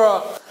looking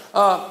for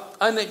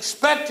an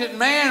expectant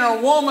man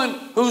or woman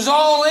who's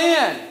all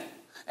in.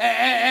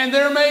 And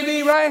there may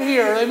be right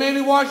here, they may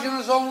be watching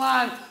us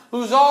online,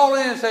 who's all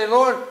in and say,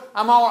 Lord,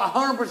 I'm all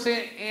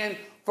 100% in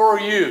for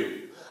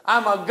you.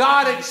 I'm a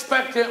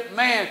God-expectant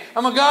man.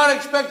 I'm a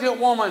God-expectant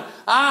woman.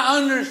 I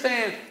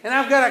understand, and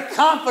I've got a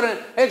confident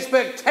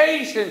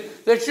expectation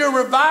that you're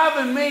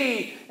reviving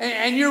me,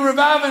 and you're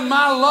reviving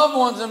my loved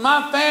ones and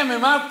my family,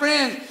 my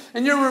friends,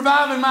 and you're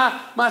reviving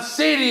my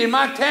city and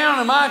my town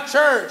and my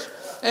church.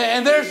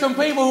 And there's some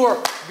people who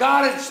are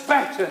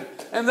God-expectant,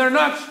 and they're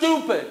not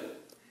stupid.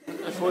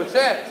 That's what it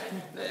says.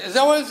 Is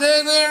that what it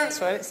says there? That's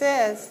what it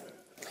says.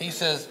 He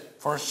says,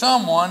 for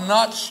someone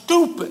not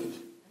stupid.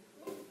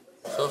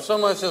 So if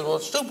somebody says, well,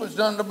 stupid's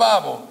done in the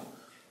Bible,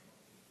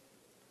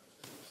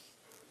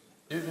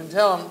 you can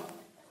tell them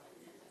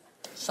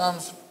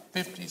Psalms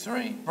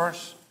 53,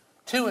 verse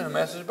 2 in the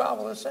Message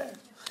Bible is there.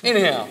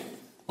 Anyhow,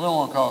 we don't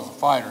want to cause a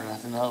fight or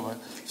nothing, no,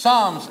 but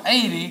Psalms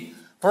 80,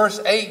 verse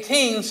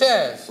 18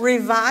 says,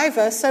 Revive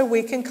us so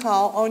we can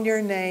call on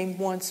your name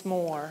once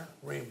more.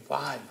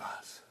 revive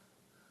us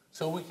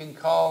so we can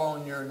call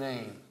on your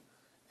name.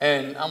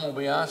 And I'm going to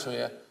be honest with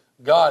you,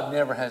 God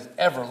never has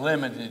ever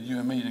limited you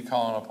and me to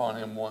calling upon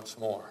him once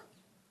more.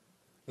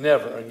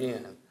 Never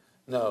again.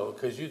 No,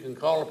 because you can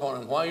call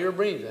upon him while you're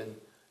breathing.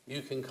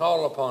 You can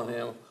call upon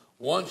him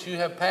once you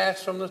have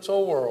passed from this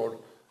old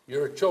world.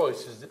 Your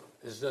choice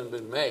has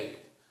been made.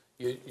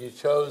 You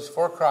chose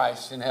for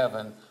Christ in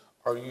heaven,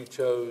 or you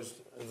chose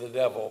the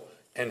devil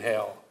in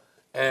hell.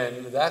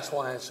 And that's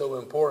why it's so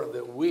important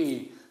that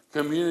we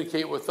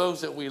communicate with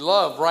those that we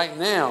love right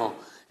now,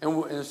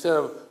 and instead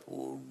of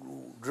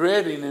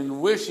dreading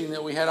and wishing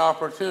that we had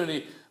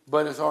opportunity,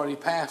 but it's already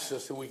past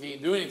us and we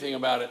can't do anything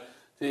about it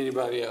to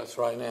anybody else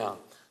right now.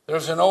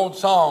 There's an old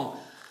song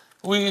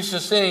we used to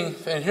sing,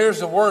 and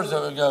here's the words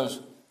of it. It goes,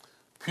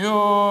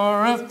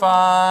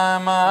 purify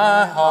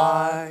my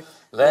heart,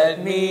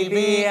 let me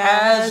be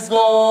as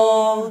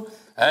gold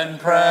and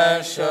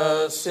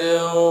precious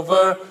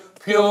silver.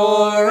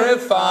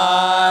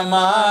 Purify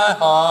my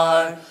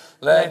heart,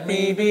 let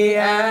me be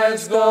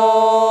as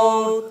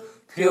gold,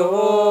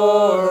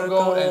 pure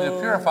gold. And to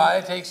purify,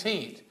 it takes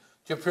heat.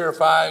 To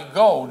purify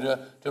gold,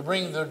 to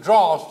bring the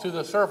dross to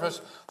the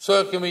surface so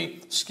it can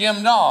be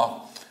skimmed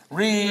off.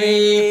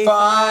 Refiner's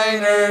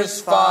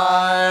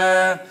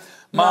fire,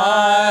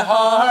 my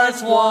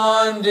heart's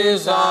one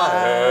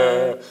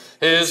desire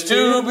is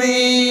to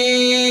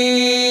be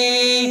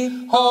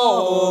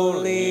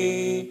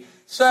holy,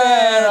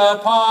 set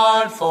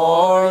apart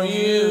for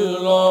you,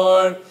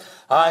 Lord.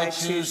 I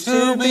choose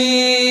to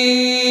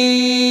be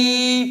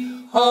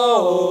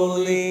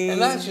holy.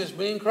 And that's just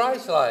being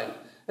Christ-like.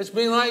 It's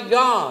being like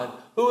God,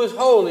 who is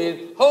holy.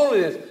 And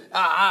holiness.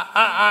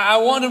 I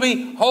want to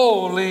be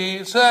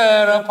holy,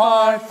 set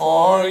apart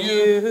for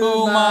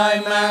you,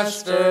 my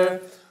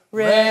Master,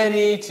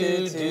 ready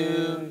to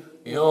do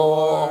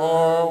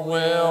your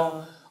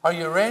will. Are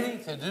you ready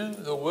to do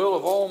the will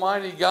of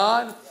Almighty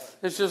God?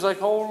 It's just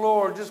like, oh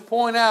Lord, just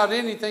point out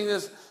anything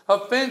that's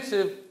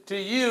offensive to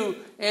you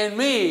and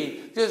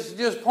me.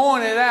 Just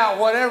point it out,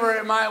 whatever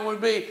it would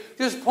be.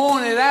 Just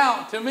point it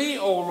out to me,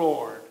 oh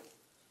Lord.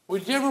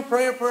 Would you ever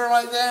pray a prayer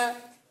like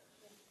that?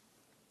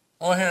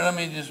 Well, here, let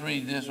me just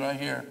read this right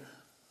here.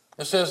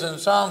 It says in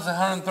Psalms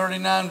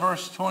 139,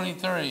 verse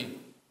 23.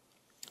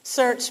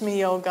 Search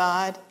me, O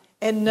God,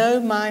 and know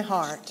my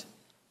heart.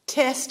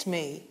 Test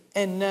me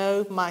and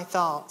know my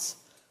thoughts.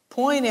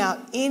 Point out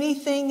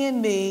anything in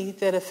me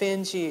that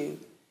offends you,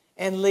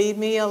 and lead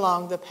me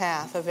along the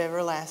path of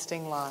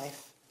everlasting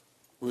life.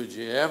 Would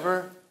you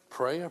ever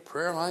pray a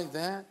prayer like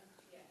that?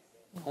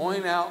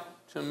 Point out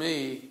to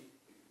me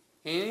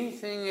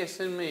anything that's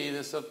in me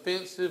that's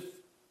offensive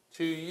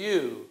to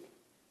you,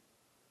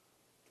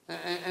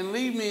 and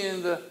lead me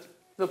in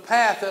the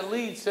path that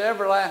leads to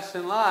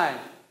everlasting life.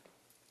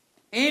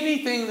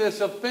 Anything that's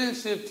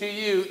offensive to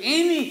you,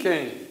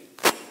 anything,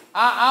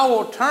 I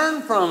will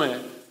turn from it.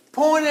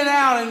 Point it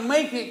out and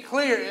make it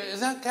clear.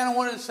 Is that kind of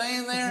what it's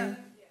saying there?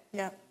 Mm-hmm.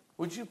 Yeah.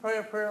 Would you pray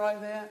a prayer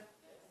like that?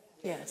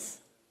 Yes.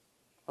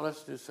 Well,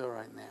 let's do so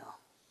right now.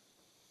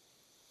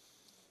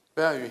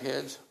 Bow your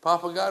heads.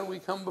 Papa God, we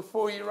come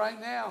before you right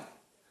now.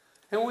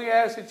 And we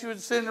ask that you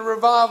would send a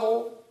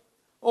revival,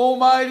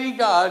 Almighty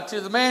God, to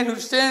the man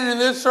who's standing in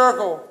this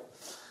circle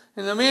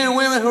and the men and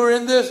women who are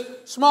in this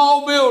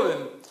small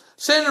building.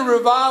 Send a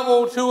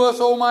revival to us,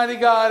 Almighty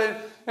God,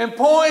 and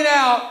point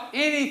out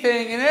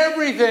anything and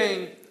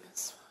everything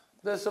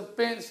that's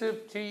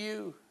offensive to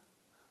you,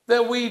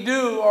 that we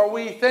do or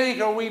we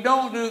think or we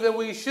don't do that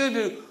we should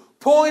do.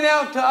 Point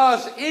out to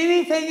us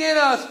anything in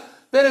us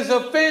that is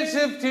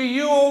offensive to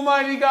you,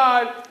 Almighty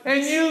God,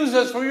 and use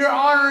us for your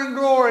honor and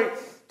glory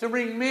to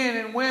bring men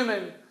and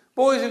women,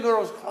 boys and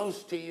girls,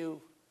 close to you.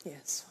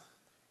 Yes.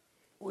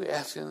 We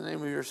ask in the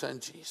name of your Son,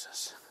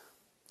 Jesus.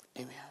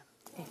 Amen.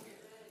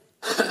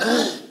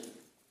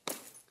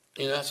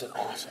 You know, that's an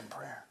awesome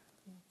prayer.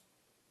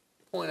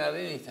 Point out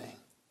anything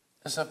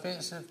that's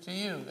offensive to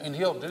you, and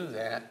he'll do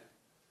that,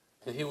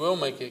 and he will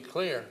make it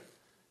clear.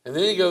 And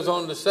then he goes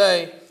on to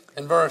say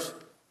in verse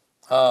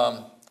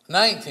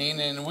 19,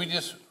 and we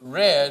just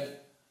read,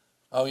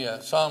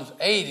 Psalms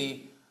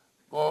 80.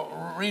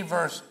 Well, read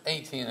verse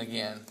 18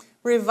 again.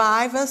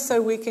 Revive us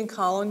so we can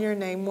call on your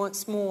name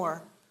once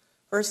more.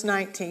 Verse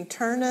 19,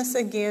 turn us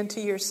again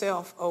to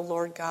yourself, O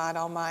Lord God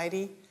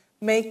Almighty.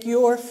 Make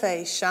your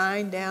face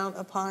shine down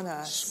upon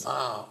us.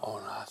 Smile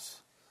on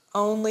us.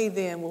 Only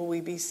then will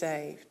we be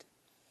saved.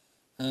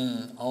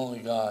 Only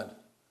God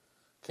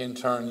can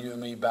turn you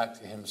and me back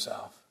to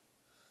himself.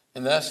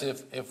 And that's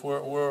if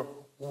we're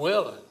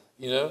willing,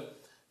 you know.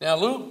 Now,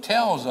 Luke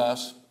tells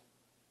us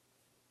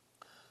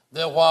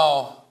that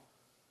while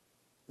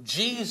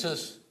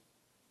Jesus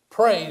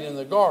prayed in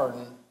the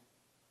garden,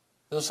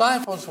 the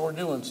disciples were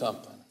doing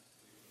something.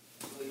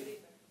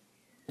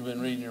 You've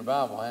been reading your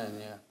Bible, haven't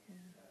you? Yeah.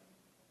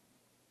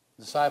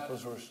 The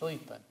disciples were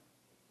sleeping.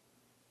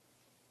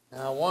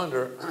 Now, I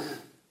wonder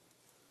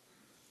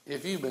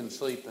if you've been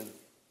sleeping.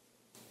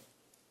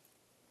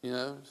 You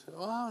know, so,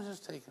 well, I was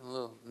just taking a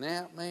little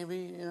nap maybe,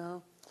 you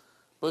know.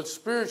 But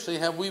spiritually,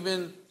 have we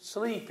been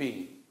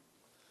sleeping?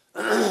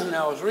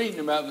 Now, I was reading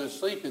about this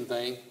sleeping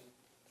thing,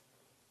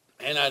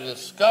 and I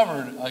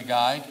discovered a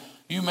guy.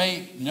 You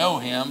may know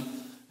him.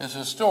 It's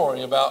a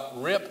story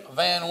about Rip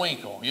Van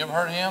Winkle. You ever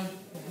heard of him?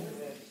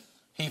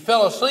 He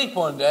fell asleep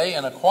one day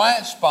in a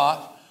quiet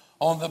spot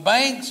on the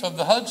banks of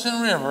the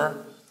Hudson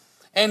River,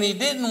 and he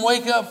didn't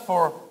wake up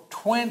for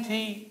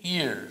 20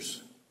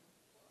 years.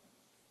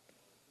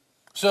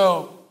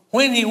 So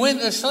when he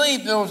went to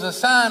sleep, there was a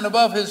sign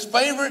above his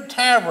favorite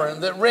tavern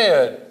that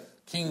read,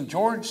 King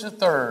George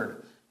III,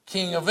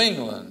 King of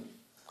England.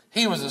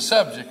 He was a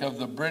subject of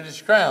the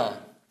British crown.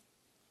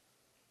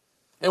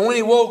 And when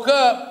he woke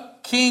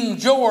up, King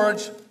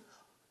George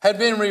had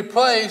been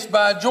replaced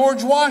by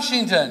George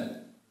Washington.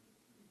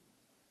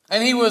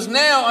 And he was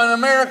now an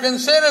American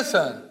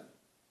citizen.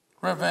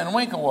 Rip Van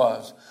Winkle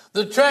was.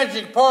 The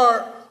tragic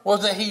part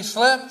was that he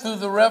slept through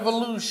the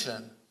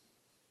Revolution.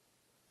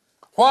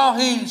 While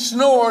he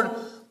snored,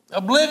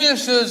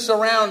 oblivious to his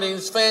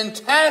surroundings,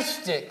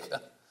 fantastic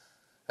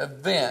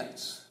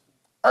events,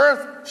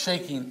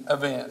 earth-shaking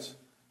events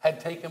had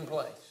taken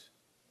place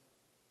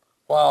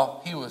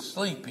while he was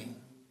sleeping,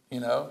 you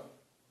know.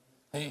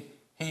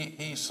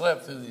 He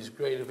slept through these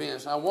great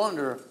events. I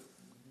wonder,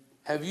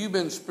 have you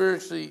been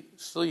spiritually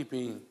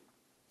sleeping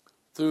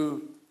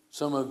through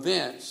some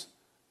events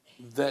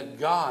that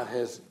God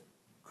has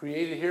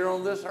created here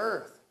on this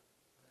earth?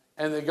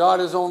 And that God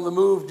is on the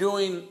move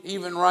doing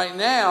even right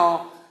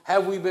now?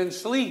 Have we been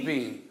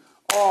sleeping?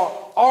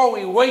 Or are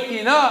we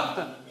waking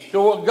up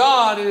to what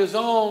God is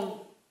on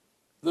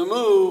the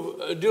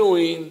move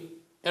doing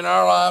in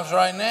our lives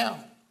right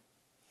now?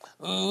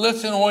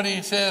 Listen to what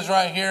he says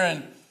right here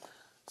in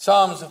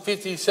Psalms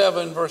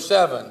 57, verse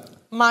 7.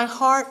 My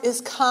heart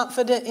is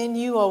confident in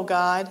you, O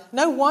God.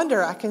 No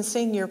wonder I can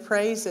sing your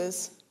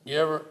praises.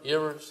 You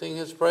ever sing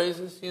his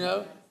praises, you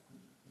know?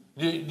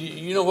 Do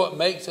you know what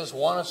makes us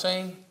want to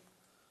sing?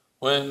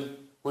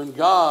 When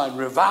God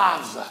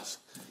revives us,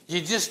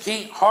 you just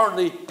can't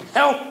hardly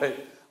help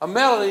it. A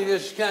melody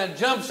just kind of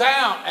jumps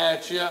out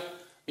at you,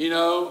 you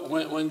know,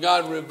 when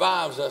God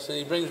revives us and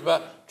he brings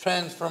about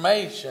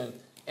transformation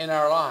in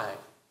our life,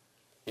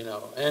 you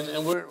know.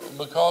 And we're,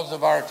 because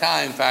of our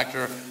time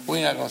factor,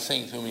 we're not going to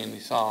sing too many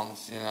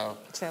songs, you know.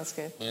 Sounds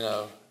good. You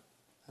know.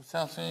 That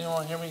sounds good. You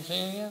want to hear me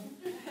sing again?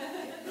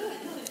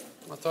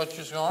 I thought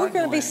you were going to We're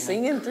going to be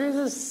singing through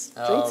the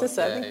streets of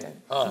Southington.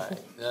 All right.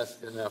 That's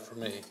good enough for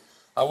me.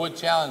 I would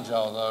challenge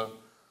y'all, though,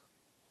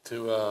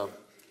 to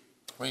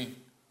read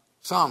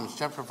Psalms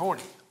chapter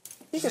 40.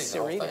 You can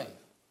still read it.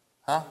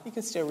 Huh? You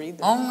can still read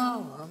them. Oh,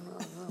 no.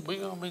 We're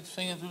going to be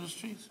singing through the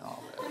streets and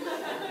all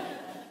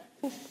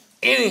that.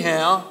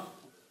 Anyhow,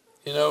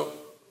 you know,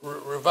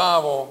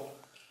 revival,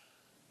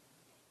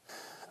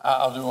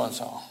 I'll do one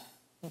song.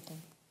 Mm-hmm.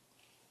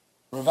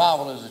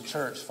 Revival is a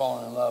church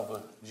falling in love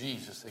with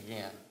Jesus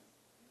again.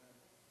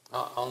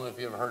 I don't know if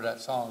you ever heard that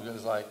song. It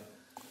goes like,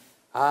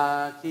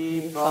 I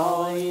keep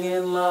falling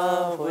in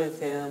love with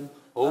him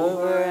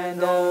over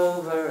and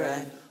over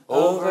and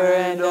over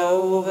and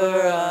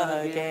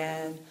over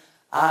again.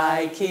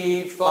 I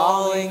keep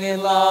falling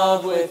in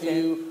love with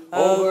you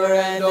over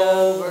and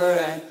over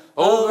and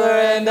over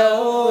and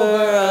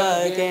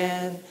over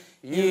again.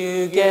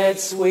 You get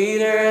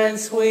sweeter and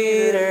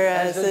sweeter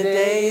as the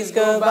days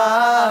go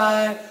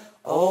by.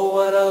 Oh,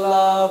 what a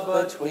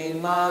love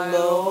between my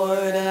Lord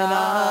and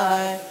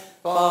I,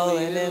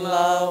 falling in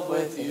love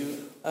with you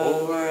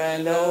over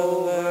and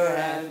over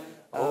and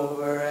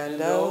over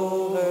and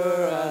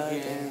over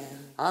again.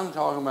 I'm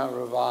talking about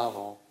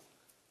revival.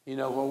 You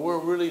know, when we're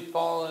really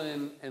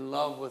falling in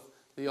love with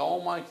the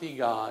Almighty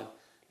God,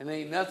 and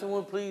ain't nothing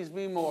would please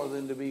me more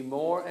than to be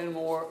more and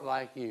more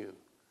like you.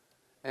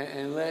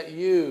 And let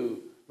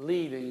you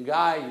lead and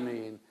guide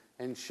me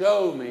and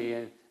show me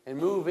and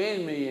move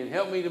in me and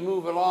help me to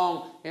move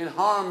along in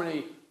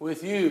harmony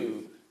with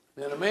you.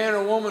 And a man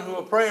or woman who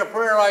will pray a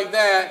prayer like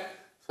that,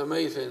 it's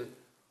amazing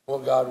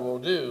what God will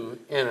do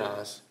in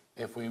us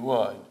if we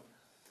would.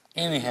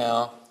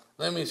 Anyhow,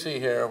 let me see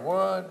here.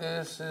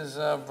 This is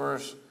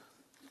verse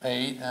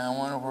 8. I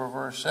wonder where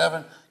verse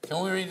 7.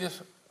 Can we read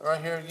this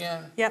right here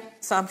again?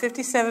 Yep. Psalm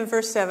 57,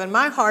 verse 7.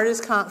 My heart is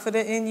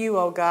confident in you,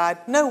 O God.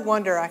 No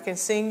wonder I can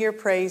sing your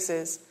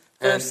praises.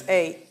 Verse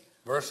 8.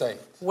 Verse 8.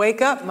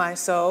 Wake up, my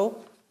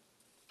soul.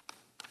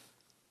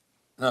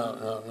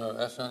 No.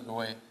 That's not the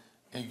way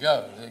it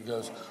goes. It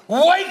goes,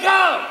 wake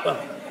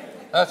up!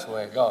 That's the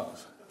way it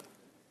goes.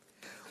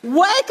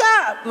 Wake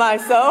up, my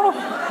soul.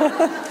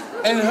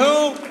 And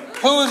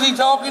who is he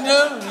talking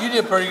to? You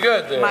did pretty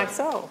good there. My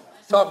soul.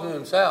 He's talking to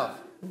himself.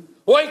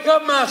 Wake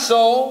up, my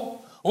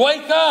soul.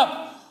 Wake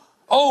up,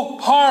 O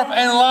harp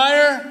and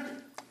lyre.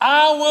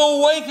 I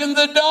will waken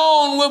the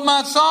dawn with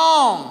my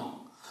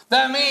song.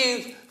 That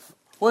means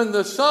when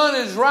the sun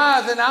is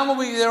rising, I'm going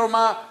to be there with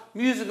my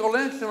musical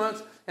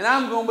instruments, and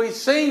I'm going to be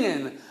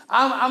singing.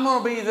 I'm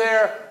going to be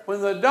there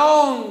when the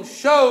dawn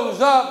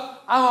shows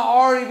up. I'm going to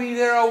already be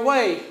there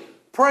awake,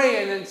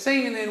 praying and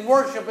singing and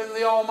worshiping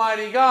the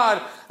Almighty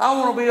God. I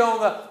want to be on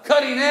the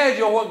cutting edge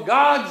of what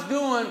God's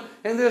doing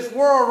in this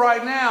world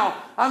right now.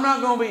 I'm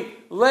not going to be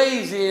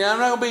lazy. I'm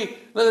not going to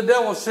let the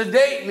devil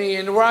sedate me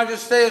and where I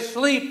just stay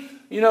asleep,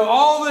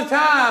 all the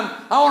time.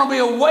 I want to be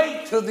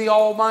awake to the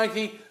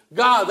Almighty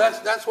God.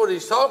 That's what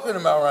he's talking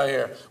about right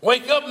here.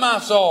 Wake up, my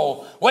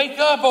soul. Wake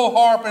up, O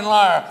harp and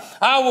lyre.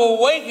 I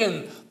will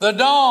waken the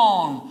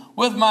dawn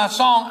with my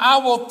song. I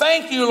will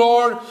thank you,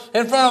 Lord,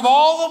 in front of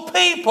all the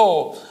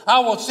people. I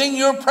will sing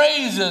your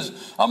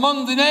praises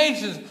among the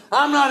nations.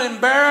 I'm not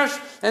embarrassed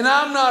and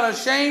I'm not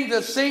ashamed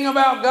to sing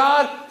about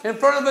God in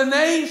front of the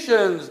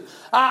nations.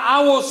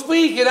 I will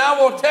speak and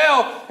I will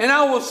tell and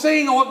I will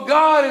sing what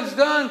God has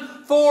done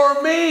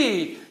for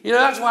me.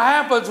 That's what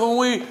happens when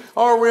we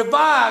are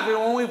revived and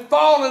when we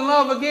fall in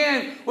love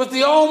again with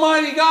the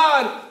Almighty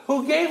God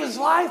who gave his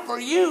life for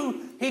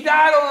you. He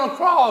died on a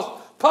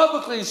cross,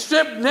 publicly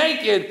stripped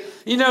naked,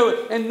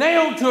 and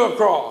nailed to a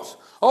cross.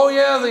 Oh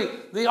yeah,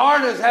 the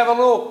artists have a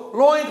little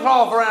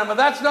loincloth around, but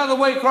that's not the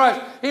way Christ.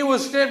 He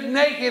was stripped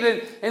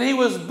naked and he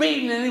was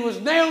beaten and he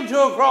was nailed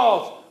to a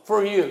cross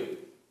for you.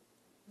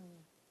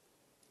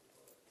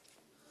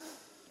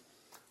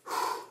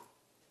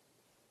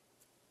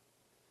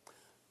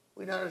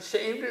 We're not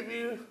ashamed of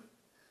you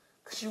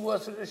because you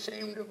wasn't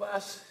ashamed of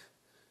us.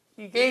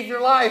 You gave your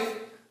life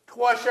to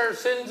wash our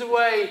sins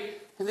away.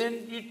 And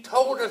then you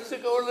told us to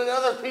go let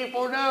other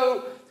people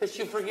know that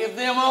you forgive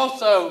them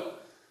also.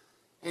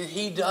 And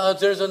he does.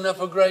 There's enough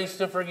of grace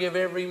to forgive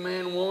every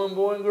man, woman,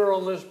 boy, and girl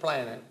on this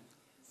planet.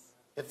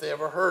 If they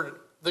ever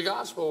heard the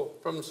gospel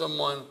from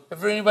someone.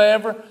 If anybody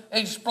ever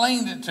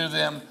explained it to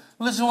them.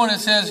 Listen to what it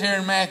says here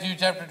in Matthew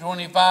chapter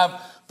 25,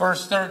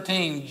 verse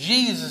 13.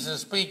 Jesus is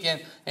speaking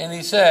and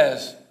he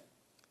says,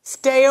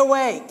 stay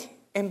awake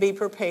and be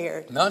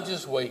prepared. Not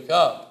just wake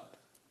up,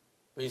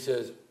 but he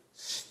says,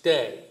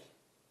 stay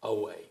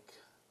awake.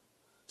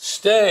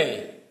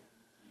 Stay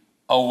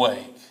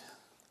awake.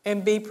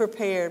 And be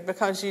prepared,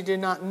 because you do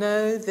not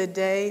know the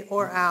day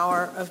or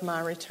hour of my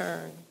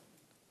return.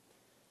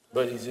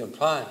 But he's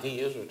implying he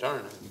is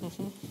returning.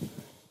 Mm-hmm.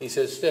 He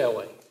says, stay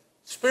awake.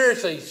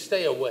 Spiritually,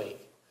 stay awake.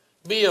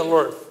 Be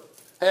alert.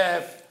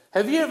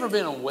 Have you ever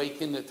been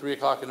awakened at 3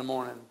 o'clock in the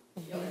morning?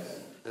 Yes.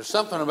 There's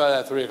something about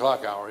that 3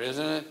 o'clock hour,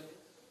 isn't it?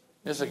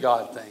 It's a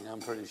God thing, I'm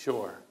pretty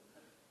sure.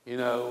 We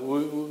get... 3 o'clock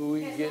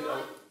is when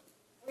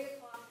the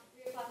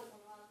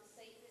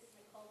Satanists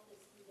and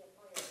occultists do their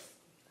prayers.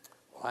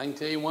 Well, I can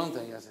tell you one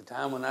thing. That's the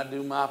time when I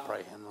do my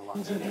praying a lot.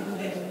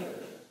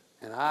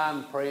 And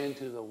I'm praying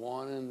to the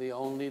one and the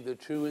only, the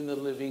true and the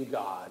living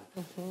God.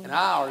 Mm-hmm. And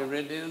I already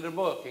read it in the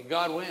book. And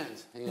God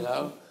wins,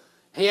 Mm-hmm.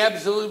 He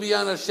absolutely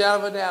beyond a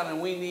shadow of a doubt.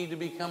 And we need to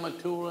become a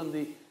tool in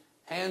the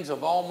hands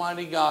of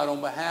Almighty God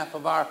on behalf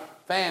of our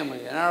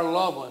family and our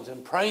loved ones.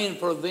 And praying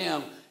for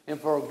them and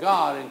for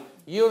God. And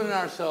yielding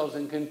ourselves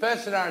and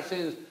confessing our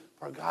sins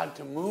for God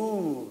to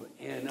move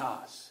in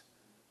us.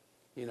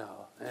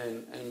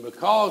 And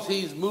because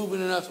he's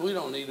moving in us, we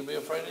don't need to be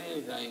afraid of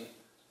anything.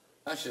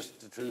 That's just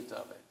the truth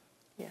of it.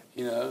 Yeah.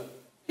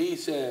 He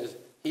says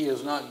he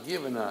has not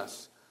given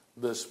us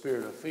the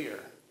spirit of fear,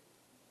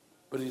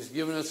 but he's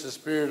given us the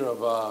spirit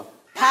of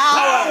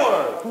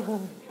power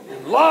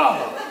and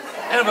love.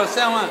 And if I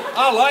sound like,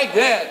 I like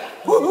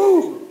that.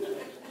 Woohoo!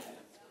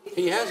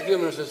 He has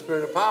given us the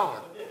spirit of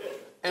power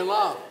and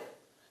love.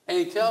 And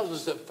he tells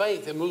us that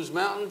faith that moves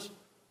mountains,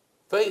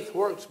 faith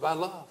works by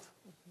love.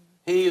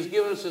 He has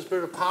given us the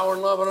spirit of power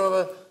and love and of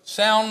a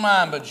sound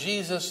mind. But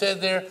Jesus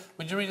said there,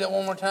 would you read that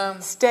one more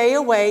time? Stay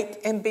awake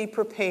and be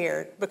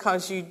prepared,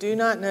 because you do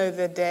not know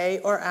the day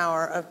or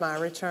hour of my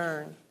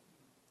return.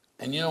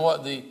 And you know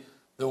what the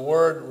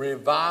word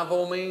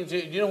revival means? Do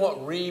you know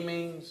what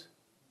means?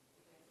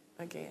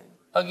 Again.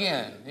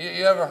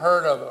 You ever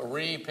heard of a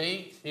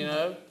repeat?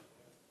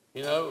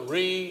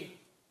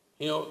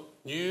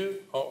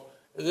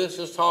 This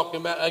is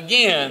talking about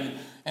again.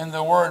 And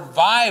the word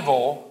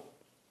vival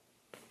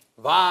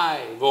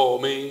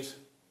means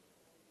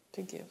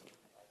to give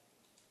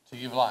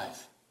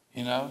life.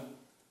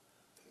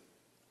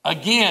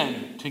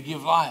 Again, to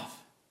give life.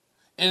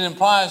 It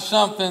implies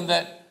something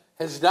that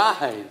has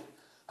died.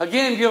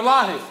 Again, give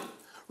life.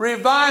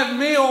 Revive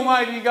me,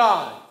 Almighty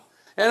God.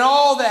 And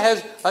all that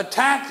has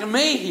attacked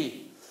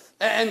me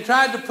and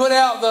tried to put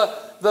out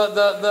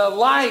the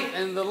light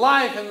and the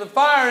life and the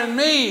fire in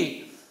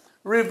me.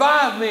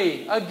 Revive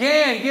me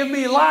again. Give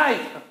me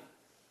life.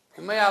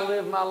 And may I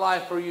live my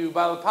life for you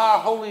by the power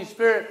of the Holy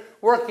Spirit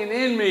working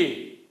in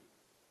me.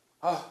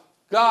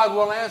 God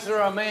will answer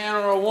a man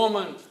or a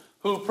woman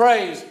who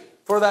prays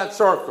for that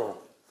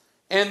circle.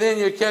 And then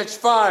you catch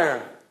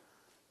fire.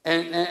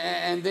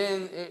 And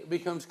then it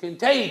becomes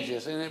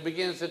contagious. And it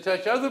begins to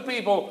touch other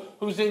people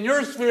who's in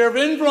your sphere of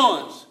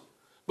influence.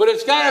 But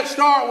it's got to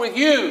start with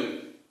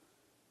you.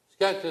 It's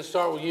got to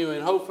start with you.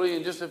 And hopefully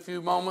in just a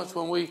few moments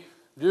when we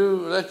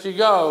do let you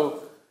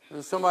go,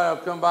 somebody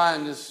will come by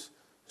and just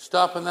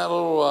stop in that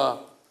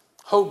little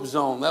hope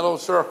zone, that little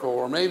circle,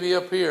 or maybe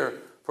up here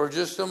for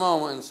just a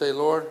moment and say,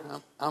 Lord,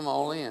 I'm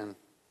all in.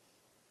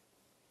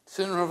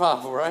 Send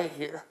revival right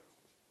here.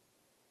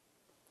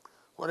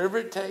 Whatever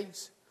it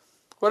takes.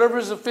 Whatever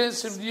is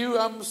offensive to you,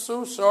 I'm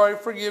so sorry.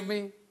 Forgive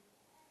me.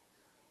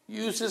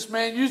 Use this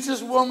man, use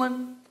this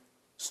woman.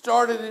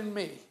 Start it in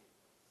me.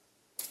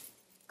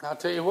 I'll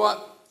tell you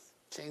what,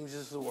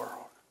 changes the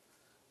world.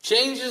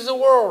 Changes the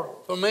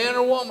world for man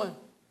or woman.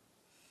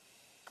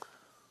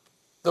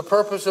 The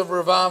purpose of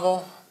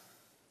revival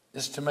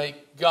is to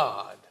make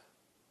God,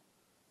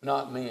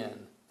 not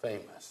men,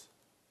 famous.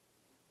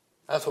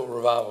 That's what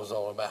revival is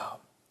all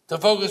about. To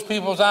focus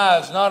people's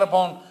eyes not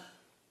upon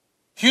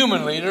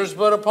human leaders,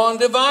 but upon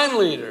divine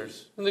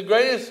leaders. And the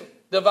greatest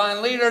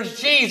divine leader is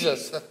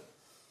Jesus.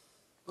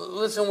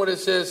 Listen what it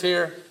says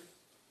here.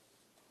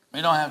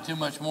 We don't have too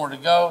much more to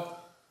go.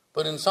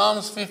 But in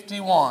Psalms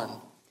 51.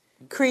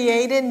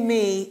 Create in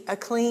me a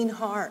clean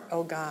heart,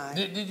 O God.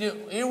 Did you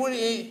hear what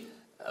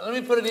let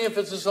me put an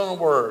emphasis on a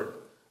word.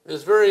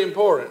 It's very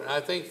important, I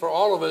think, for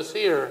all of us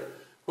here,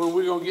 when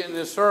we're going to get in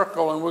this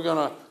circle and we're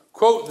going to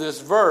quote this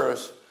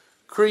verse.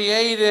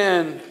 Create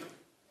in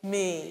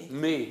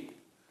me.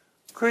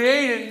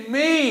 Create in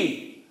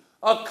me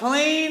a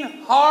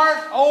clean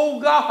heart,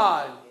 O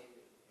God,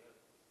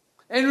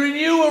 and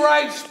renew a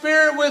right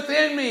spirit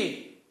within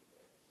me.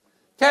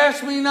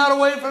 Cast me not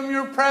away from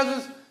your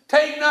presence.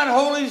 Take not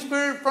Holy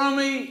Spirit from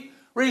me.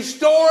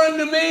 Restore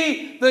unto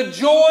me the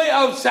joy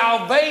of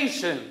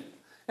salvation.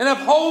 And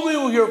uphold me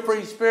with your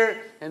free spirit.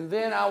 And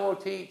then I will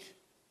teach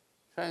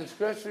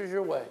transgressors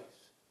your ways.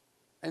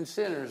 And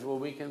sinners will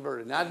be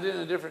converted. Now I did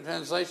in a different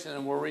translation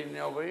than we're reading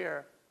over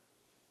here.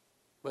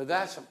 But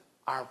that's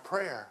our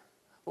prayer.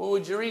 Well,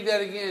 would you read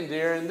that again,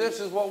 dear? And this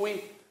is what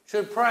we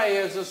should pray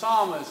as the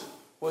psalmist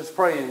was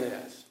praying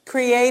this.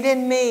 Create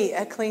in me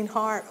a clean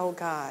heart, O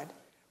God.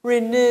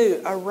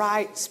 Renew a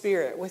right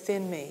spirit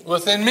within me.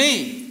 Within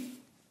me.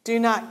 Do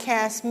not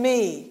cast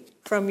me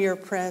from your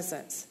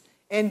presence.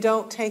 And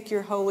don't take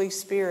your Holy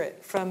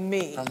Spirit from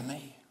me. From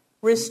me.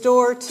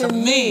 Restore to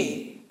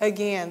me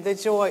again the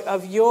joy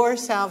of your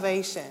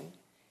salvation.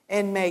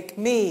 And make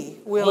me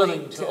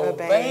willing to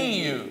obey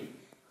you.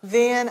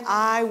 Then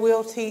I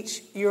will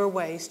teach your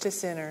ways to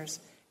sinners.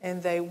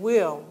 And they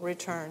will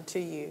return to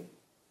you.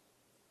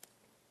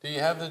 Do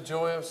you have the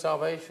joy of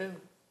salvation?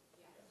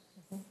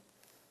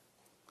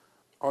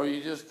 Or are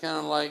you just kind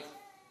of like,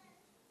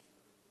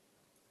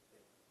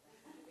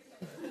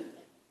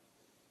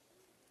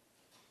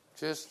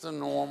 just the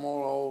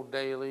normal old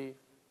daily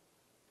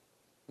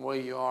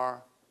way you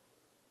are?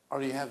 Or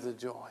do you have the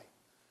joy?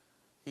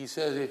 He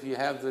says if you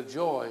have the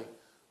joy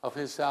of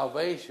his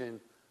salvation,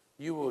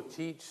 you will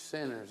teach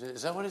sinners.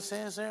 Is that what it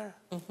says there?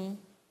 Mm-hmm.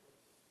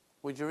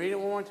 Would you read it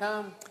one more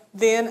time?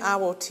 Then I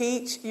will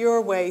teach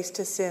your ways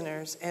to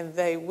sinners, and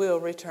they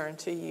will return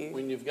to you.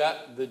 When you've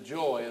got the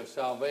joy of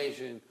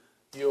salvation,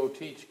 you'll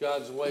teach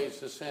God's ways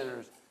to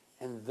sinners,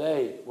 and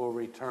they will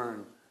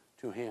return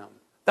to him.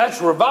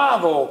 That's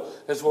revival,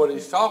 is what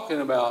he's talking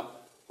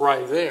about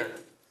right there.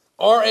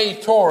 R.A.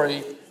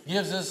 Torrey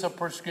gives us a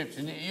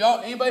prescription.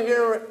 Anybody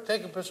here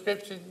take a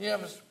prescription? You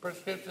have a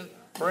prescription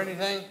for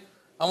anything?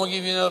 I'm going to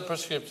give you another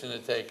prescription to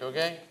take,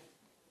 okay?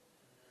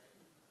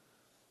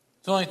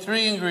 There's only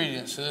 3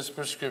 ingredients to this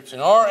prescription.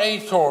 R.A.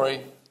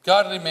 Torrey,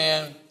 godly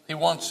man, he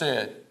once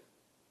said,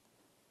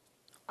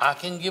 I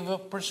can give a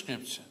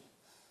prescription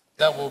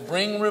that will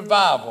bring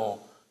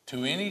revival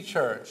to any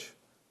church,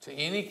 to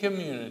any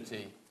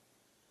community,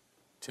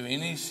 to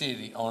any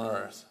city on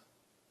earth.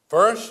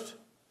 First,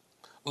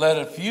 let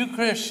a few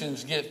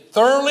Christians get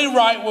thoroughly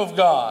right with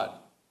God.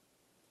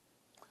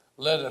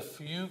 Let a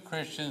few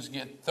Christians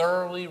get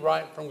thoroughly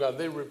right from God.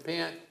 They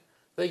repent.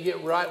 They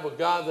get right with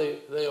God.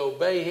 They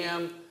obey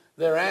him.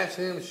 They're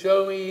asking him,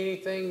 show me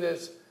anything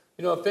that's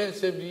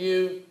offensive to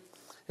you.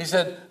 He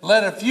said,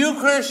 let a few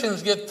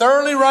Christians get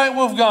thoroughly right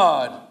with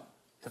God.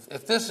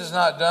 If this is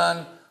not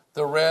done,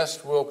 the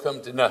rest will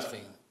come to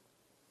nothing.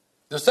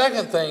 The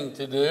second thing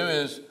to do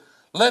is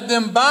let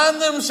them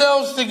bind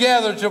themselves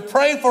together to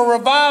pray for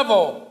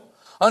revival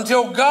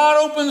until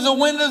God opens the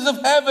windows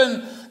of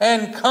heaven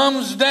and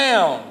comes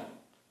down.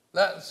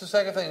 That's the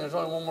second thing. There's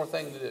only one more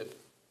thing to do.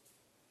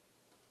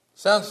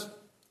 Sounds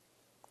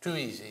too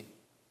easy,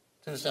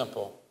 too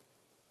simple.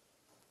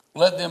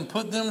 Let them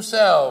put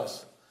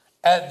themselves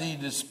at the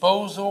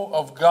disposal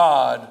of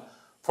God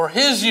for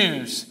his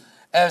use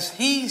as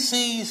he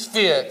sees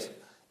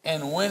fit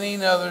in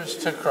winning others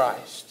to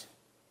Christ.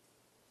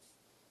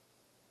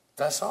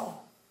 That's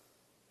all.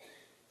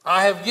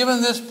 I have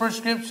given this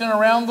prescription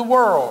around the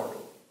world.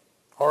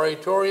 Jorge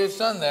Torre has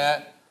done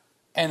that,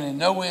 and in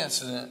no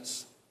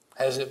incidents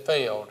has it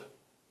failed.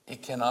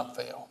 It cannot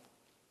fail.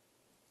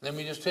 Let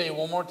me just tell you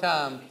one more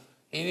time.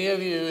 Any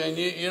of you, and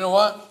you know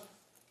what?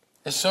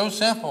 It's so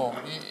simple.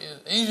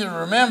 It's easy to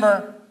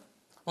remember.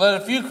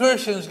 Let a few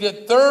Christians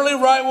get thoroughly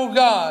right with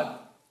God.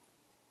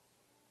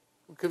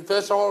 We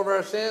confess all of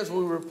our sins,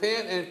 we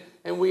repent,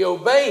 and we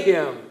obey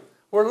Him.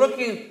 We're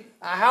looking,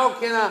 how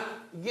can I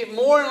get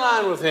more in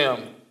line with Him?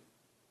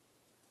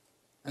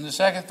 And the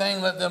second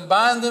thing, let them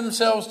bind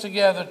themselves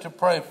together to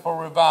pray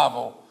for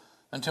revival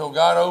until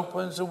God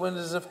opens the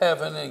windows of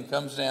heaven and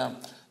comes down.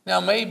 Now,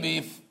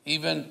 maybe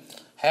even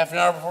half an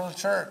hour before the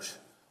church,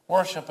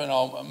 worship and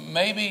all,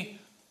 maybe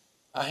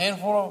a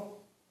handful of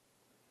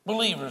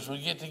believers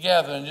would get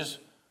together and just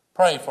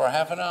pray for a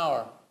half an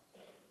hour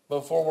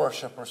before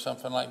worship or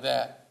something like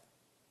that.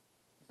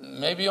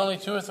 Maybe only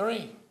 2 or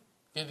 3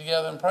 get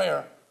together in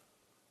prayer.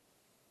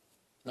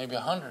 Maybe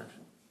 100.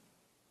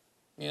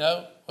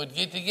 Would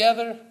get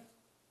together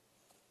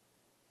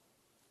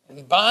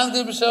and bind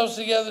themselves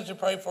together to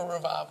pray for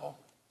revival.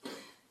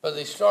 But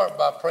they start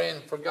by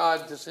praying for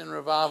God to send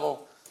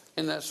revival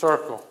in that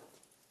circle.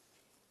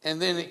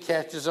 And then it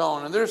catches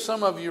on. And there's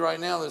some of you right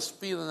now that's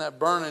feeling that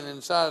burning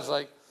inside. It's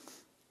like,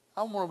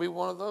 I want to be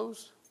one of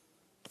those.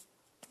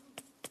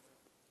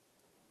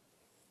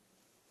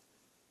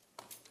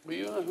 Well,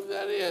 you know who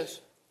that is.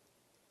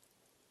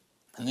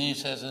 And then he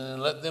says,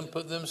 and let them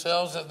put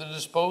themselves at the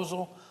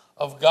disposal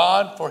of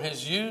God for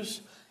His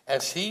use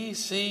as He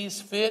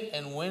sees fit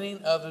in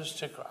winning others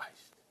to Christ.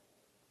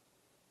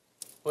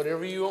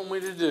 Whatever you want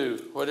me to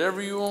do,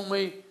 whatever you want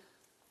me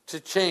to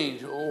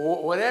change,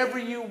 whatever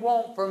you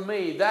want from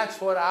me, that's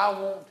what I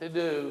want to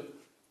do,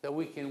 that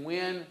we can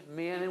win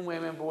men and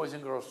women, boys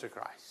and girls to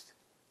Christ.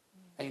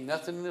 Ain't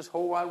nothing in this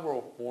whole wide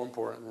world more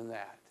important than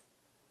that,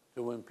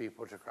 to win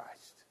people to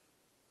Christ.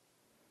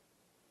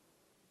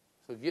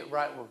 So get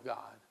right with God.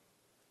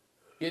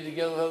 Get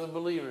together with other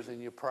believers and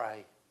you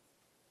pray.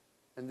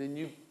 And then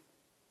you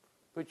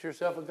put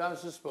yourself at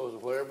God's disposal,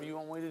 whatever you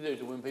want me to do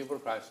to win people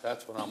to Christ.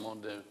 That's what I'm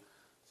going to do.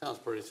 Sounds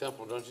pretty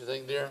simple, don't you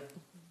think, dear?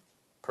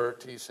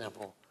 Pretty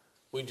simple.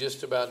 We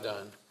just about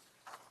done.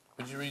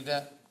 Would you read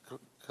that?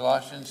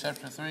 Colossians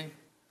chapter 3.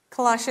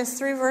 Colossians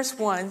 3 verse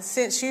 1,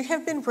 since you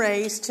have been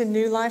raised to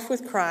new life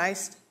with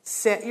Christ,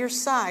 set your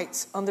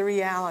sights on the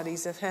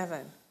realities of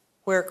heaven,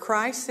 where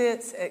Christ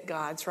sits at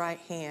God's right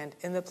hand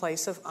in the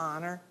place of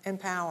honor and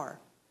power.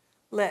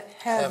 Let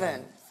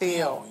heaven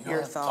fill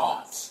your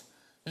thoughts.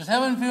 Does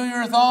heaven fill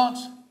your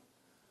thoughts?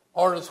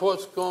 Or does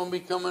what's going to be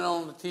coming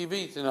on the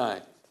TV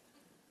tonight?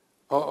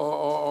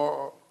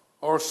 Or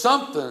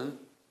something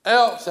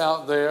else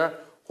out there?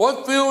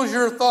 What fills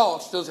your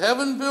thoughts? Does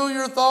heaven fill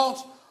your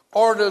thoughts?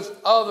 Or does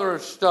other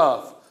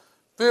stuff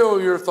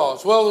fill your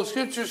thoughts? Well, the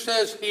scripture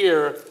says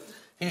here,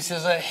 he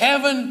says that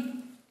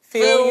heaven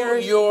fill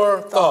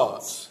your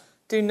thoughts.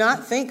 Do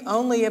not think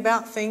only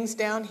about things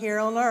down here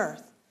on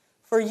earth.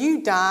 For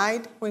you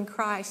died when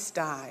Christ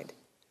died,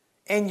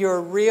 and your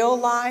real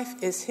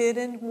life is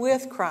hidden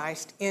with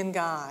Christ in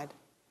God.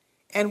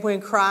 And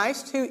when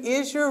Christ, who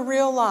is your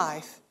real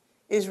life,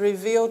 is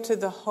revealed to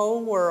the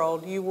whole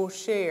world, you will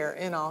share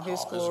in all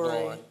His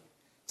glory.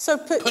 So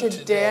put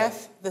to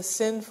death the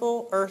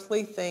sinful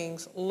earthly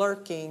things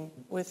lurking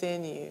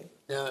within you.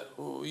 Now,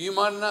 you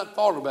might have not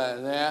thought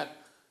about that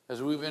as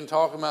we've been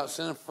talking about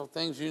sinful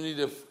things you need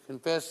to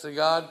confess to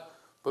God,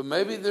 but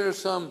maybe there's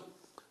some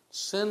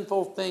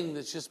sinful thing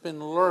that's just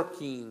been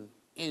lurking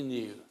in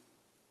you.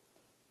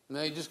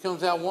 Now, it just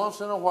comes out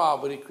once in a while,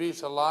 but it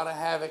creates a lot of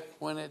havoc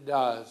when it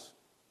does.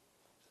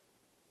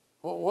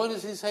 What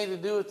does he say to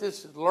do with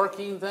this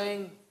lurking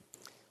thing?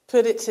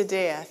 Put it to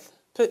death.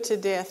 Put to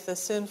death the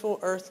sinful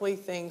earthly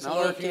things lurking.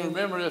 I don't know if you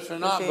remember this or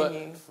not, but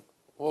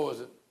what was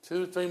it,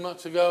 2 or 3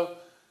 months ago?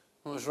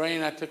 When it was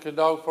raining, I took a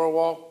dog for a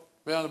walk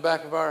around the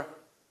back of our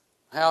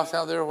house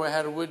out there where we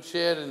had a wood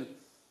shed, and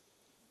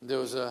there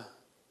was a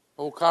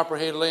old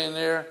copperhead laying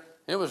there.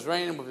 It was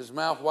raining with his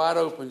mouth wide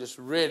open, just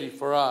ready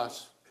for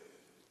us.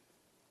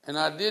 And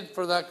I did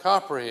for that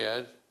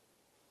copperhead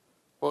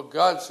what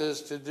God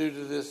says to do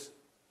to this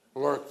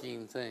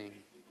lurking thing.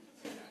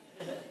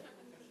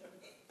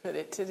 Put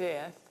it to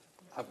death.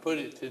 I put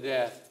it to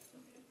death.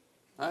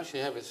 I actually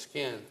have its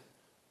skin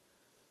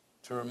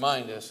to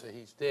remind us that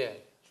he's dead.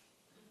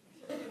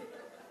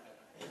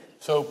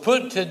 So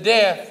put to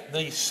death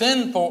the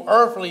sinful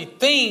earthly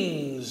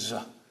things.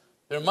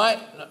 There might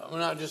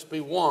not just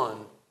be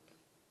one.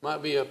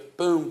 Might be a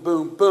boom,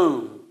 boom,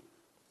 boom.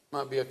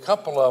 Might be a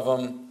couple of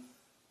them.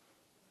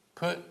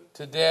 Put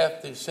to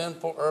death the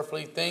sinful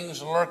earthly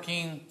things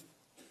lurking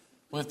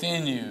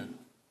within you.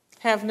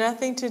 Have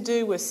nothing to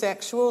do with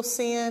sexual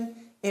sin,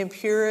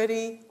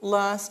 impurity,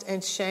 lust,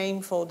 and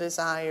shameful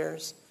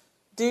desires.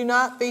 Do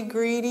not be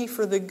greedy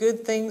for the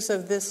good things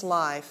of this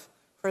life,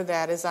 for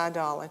that is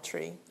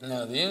idolatry.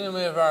 Now, the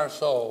enemy of our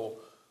soul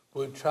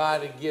would try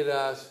to get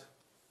us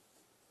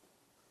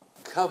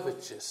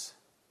covetous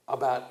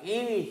about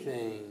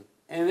anything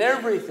and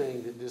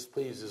everything that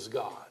displeases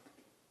God.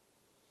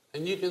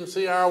 And you can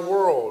see our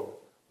world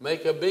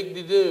make a big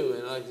to-do,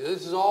 and like,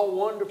 this is all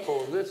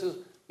wonderful, and this is,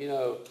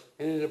 and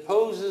it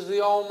opposes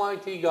the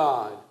Almighty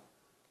God.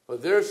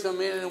 But there's some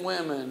men and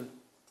women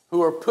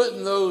who are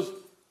putting those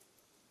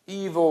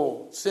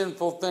evil,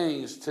 sinful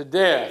things to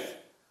death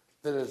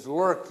that is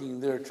lurking.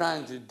 They're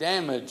trying to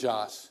damage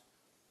us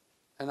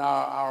and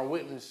our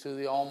witness to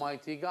the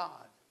Almighty God.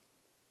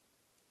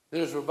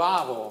 There's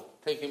revival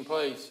taking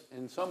place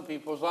in some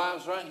people's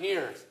lives right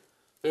here.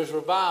 There's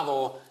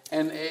revival,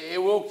 and it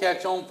will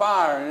catch on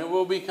fire, and it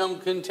will become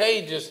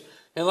contagious,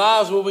 and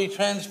lives will be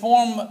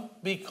transformed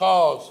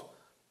because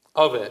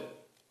of it.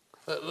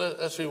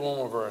 Let's read one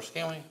more verse,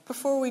 can we?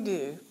 Before we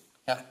do,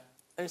 Yeah.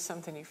 there's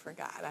something you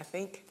forgot, I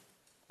think.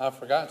 I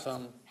forgot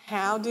something.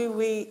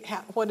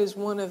 What is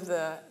one of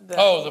the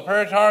The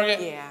prayer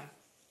target? Yeah.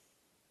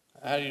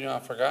 How do you know I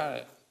forgot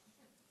it?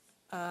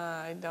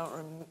 I don't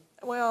remember.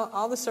 Well,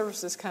 all the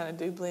services kind of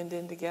do blend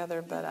in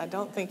together, but I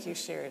don't think you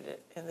shared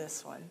it in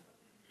this one.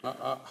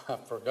 I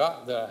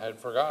forgot that I had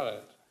forgot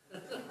it.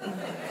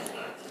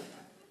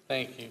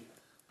 Thank you.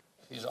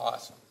 She's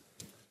awesome.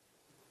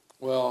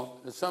 Well,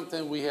 it's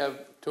something we have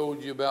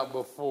told you about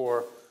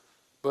before,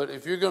 but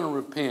if you're going to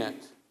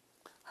repent,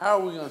 how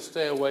are we going to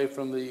stay away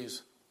from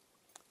these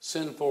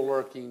sinful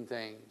lurking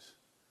things?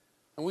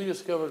 And we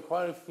discovered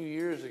quite a few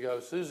years ago,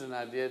 Susan and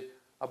I did,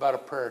 about a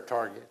prayer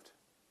target.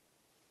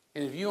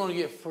 And if you want to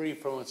get free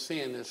from a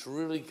sin that's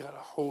really got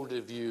a hold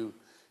of you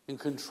and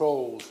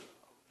controls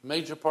a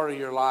major part of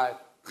your life,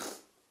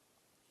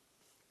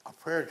 a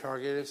prayer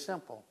target is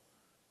simple.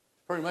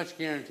 It's pretty much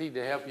guaranteed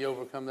to help you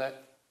overcome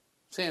that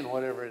sin,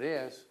 whatever it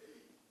is.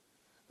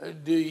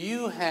 Do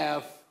you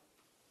have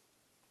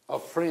a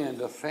friend,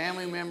 a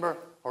family member,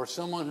 or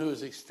someone who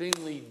is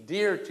extremely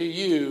dear to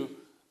you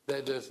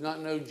that does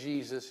not know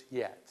Jesus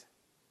yet?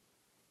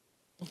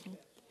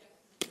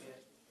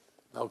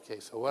 Okay,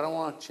 so what I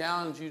want to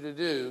challenge you to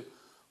do,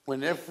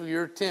 whenever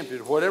you're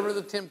tempted, whatever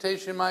the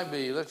temptation might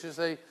be, let's just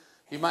say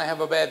you might have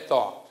a bad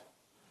thought.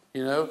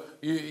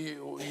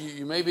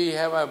 You maybe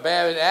have a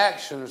bad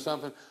action or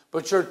something,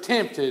 but you're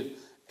tempted.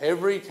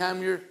 Every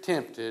time you're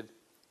tempted,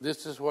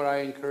 this is what I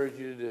encourage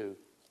you to do.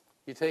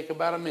 You take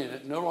about a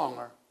minute, no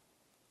longer,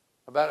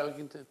 about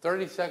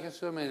 30 seconds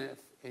to a minute,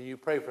 and you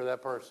pray for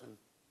that person.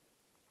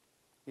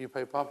 You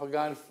pray, Papa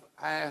God,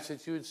 I ask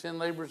that you would send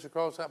laborers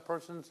across that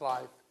person's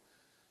life,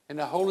 and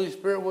the Holy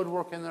Spirit would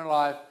work in their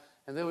life,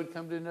 and they would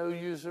come to know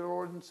you as their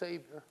Lord and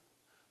Savior.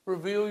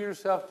 Reveal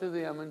yourself to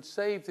them and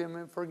save them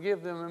and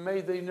forgive them, and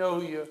may they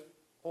know you,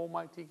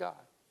 Almighty God.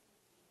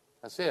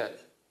 That's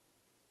it.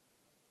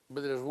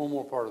 But there's one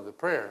more part of the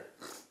prayer.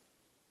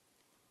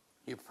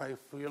 You pray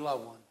for your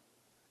loved one.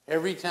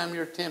 Every time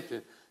you're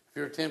tempted, if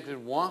you're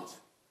tempted once,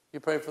 you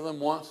pray for them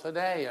once a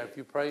day. If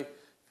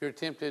you're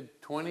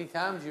tempted 20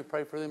 times, you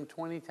pray for them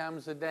 20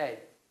 times a day.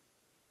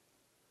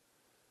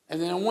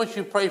 And then once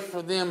you pray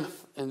for them,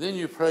 and then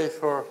you pray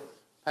for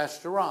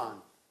Pastor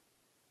Ron.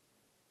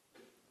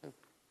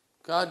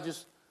 God,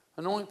 just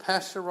anoint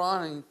Pastor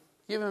Ron and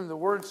give him the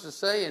words to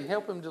say and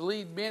help him to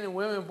lead men and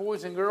women,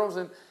 boys and girls,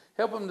 and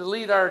help him to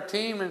lead our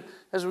team. And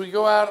as we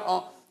go out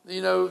on,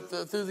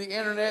 through the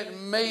internet,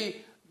 may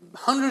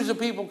hundreds of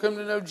people come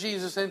to know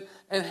Jesus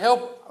and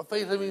help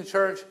Faith Living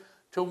Church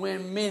to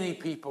win many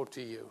people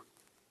to you.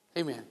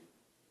 Amen.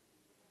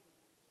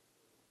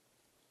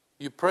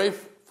 You pray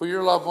for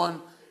your loved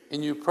one,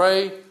 and you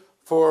pray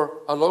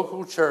for a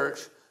local church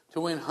to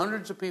win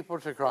hundreds of people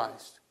to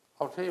Christ.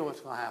 I'll tell you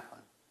what's going to happen.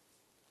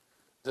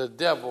 The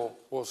devil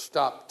will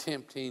stop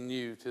tempting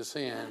you to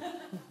sin.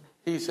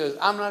 He says,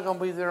 I'm not going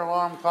to be their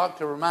alarm clock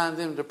to remind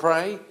them to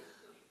pray.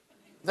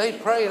 They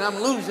pray and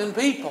I'm losing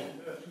people.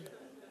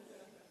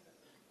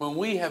 When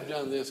we have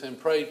done this and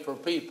prayed for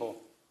people,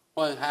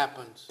 what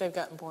happens? They've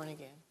gotten born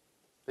again.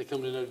 They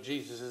come to know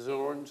Jesus as their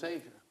Lord and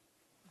Savior.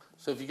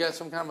 So if you got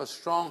some kind of a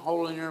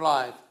stronghold in your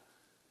life,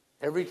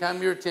 every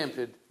time you're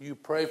tempted, you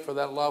pray for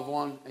that loved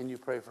one and you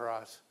pray for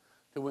us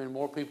to win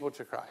more people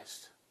to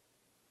Christ.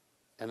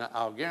 And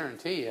I'll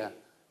guarantee you,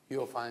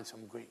 you'll find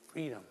some great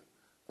freedom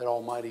that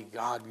Almighty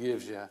God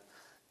gives you.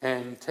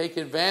 And take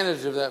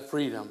advantage of that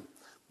freedom.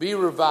 Be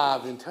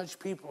revived and touch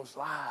people's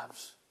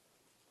lives.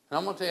 And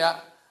I'm going to tell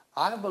you,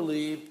 I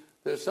believe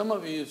that some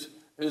of you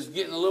is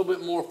getting a little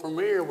bit more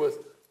familiar with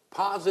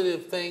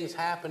positive things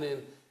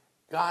happening,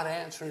 God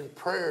answering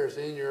prayers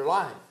in your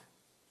life.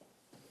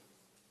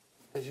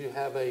 As you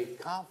have a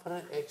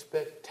confident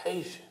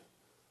expectation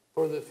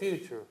for the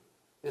future.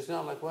 It's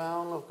not like, well,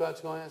 I don't know if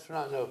God's going to answer or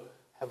not. No,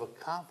 have a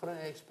confident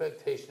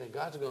expectation that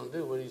God's going to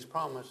do what He's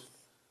promised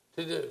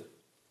to do.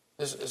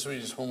 Let's read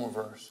just one more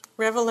verse.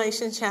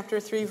 Revelation chapter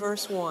 3,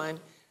 verse 1.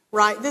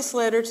 Write this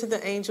letter to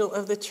the angel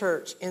of the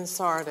church in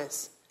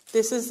Sardis.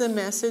 This is the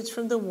message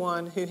from the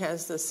one who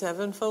has the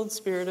sevenfold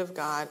Spirit of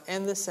God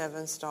and the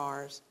 7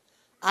 stars.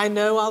 I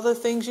know all the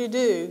things you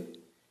do,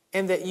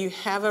 and that you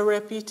have a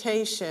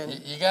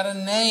reputation. You got a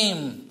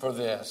name for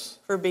this.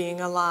 For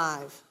being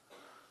alive.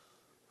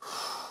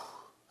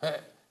 Hey,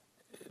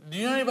 do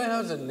you know anybody who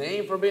has a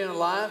name for being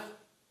alive?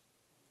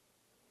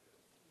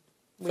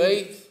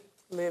 Faith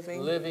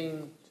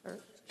Living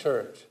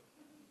Church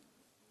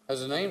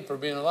has a name for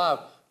being alive.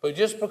 But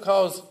just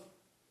because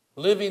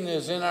living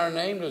is in our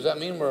name, does that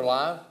mean we're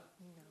alive?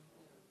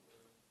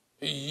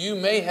 No. You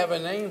may have a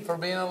name for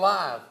being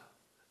alive.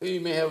 You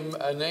may have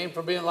a name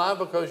for being alive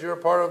because you're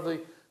a part of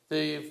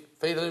the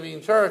Faith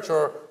Living Church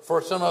or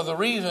for some other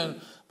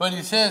reason. But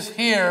he says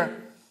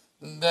here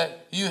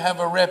that you have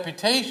a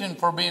reputation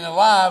for being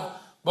alive,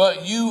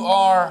 but you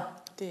are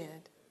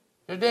dead.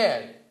 You're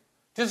dead.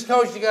 Just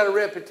because you got a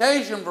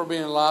reputation for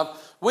being alive,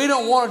 we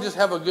don't want to just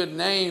have a good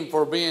name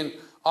for being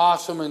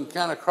awesome and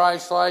kind of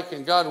Christ-like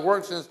and God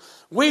works in us.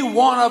 We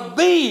want to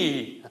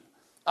be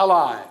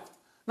alive.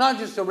 Not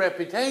just a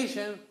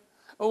reputation.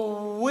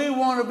 We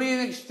want to be an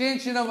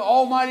extension of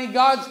Almighty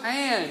God's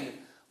hand.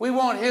 We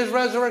want His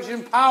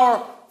resurrection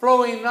power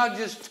flowing not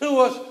just to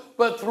us,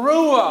 but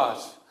through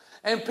us.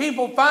 And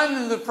people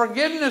finding the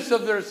forgiveness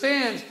of their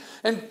sins,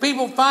 and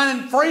people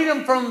finding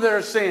freedom from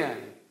their sin.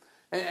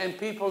 And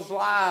people's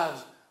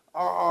lives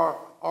are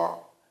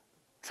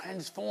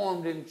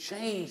transformed and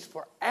changed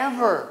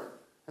forever.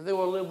 And they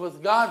will live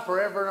with God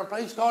forever in a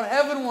place called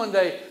heaven one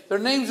day. Their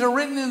names are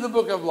written in the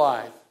book of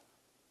life.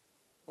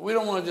 We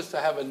don't want just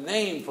to have a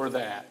name for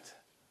that.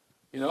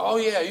 You know, oh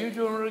yeah, you're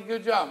doing a really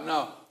good job.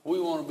 No, we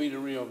want to be the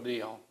real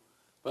deal.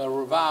 But a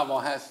revival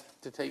has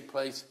to take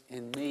place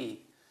in me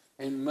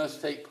and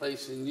must take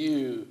place in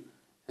you.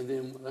 And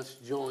then let's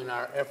join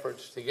our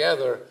efforts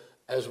together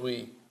as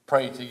we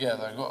pray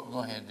together. Go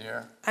ahead,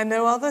 dear. I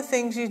know all the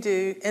things you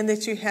do and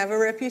that you have a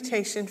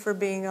reputation for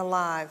being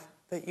alive,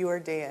 but you are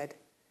dead.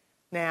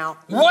 Now,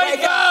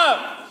 wake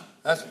up!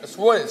 That's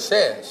what it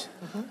says.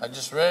 I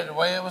just read it the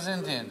way it was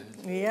intended.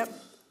 Yep.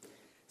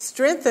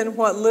 Strengthen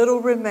what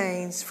little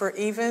remains, for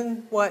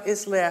even what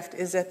is left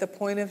is at the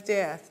point of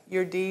death.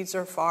 Your deeds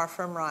are far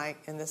from right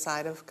in the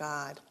sight of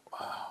God.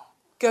 Wow.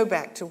 Go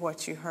back to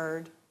what you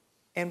heard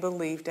and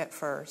believed at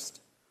first.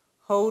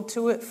 Hold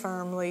to it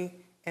firmly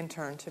and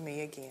turn to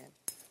me again.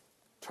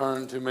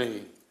 Turn to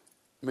me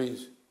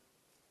means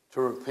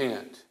to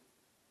repent.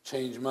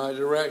 Change my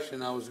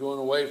direction. I was going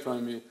away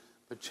from you,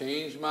 but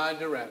change my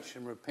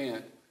direction,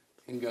 repent,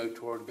 and go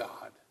toward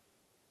God.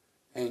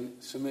 And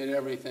submit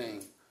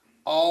everything.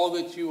 All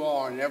that you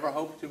are and ever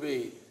hope to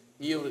be,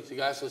 yield it to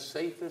God. It's the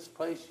safest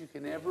place you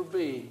can ever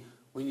be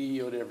when you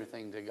yield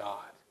everything to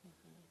God.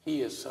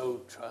 He is so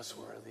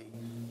trustworthy.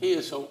 He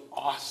is so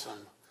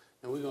awesome.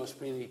 And we're going to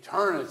spend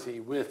eternity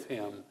with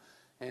Him.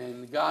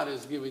 And God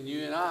has given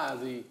you and I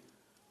the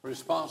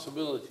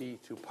responsibility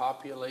to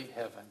populate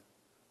heaven.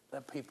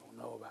 Let people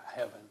know about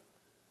heaven.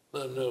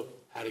 Let them know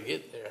how to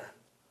get there.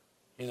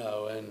 You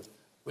know, and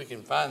we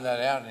can find that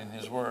out in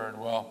His Word.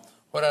 Well,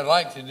 what I'd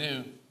like to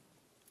do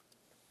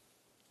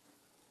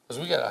is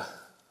we got a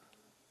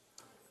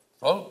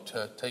float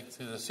to take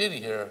through the city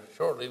here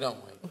shortly, don't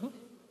we? Mm-hmm.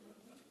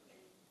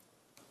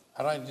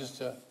 I'd like just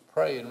to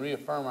pray and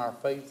reaffirm our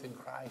faith in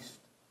Christ,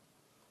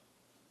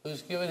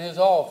 who's given His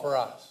all for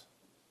us.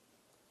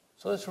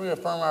 So let's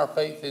reaffirm our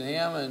faith in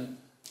Him. And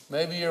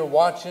maybe you're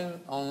watching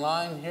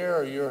online here,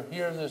 or you're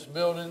here in this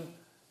building,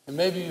 and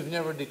maybe you've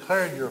never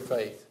declared your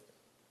faith.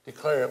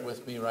 Declare it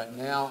with me right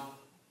now,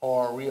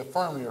 or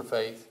reaffirm your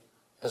faith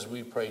as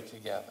we pray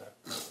together.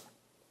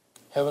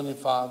 Heavenly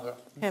Father.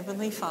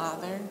 Heavenly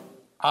Father.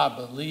 I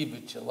believe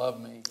that you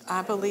love me.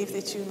 I believe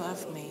that you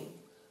love me.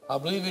 I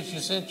believe that you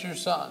sent your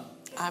Son.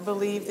 I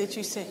believe that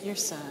you sent your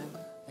Son.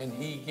 And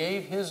He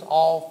gave His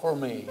all for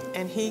me.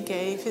 And He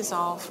gave His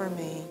all for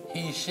me.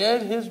 He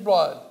shed His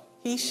blood.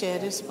 He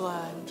shed His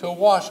blood. To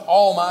wash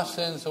all my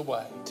sins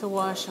away. To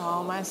wash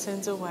all my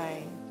sins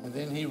away. And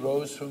then He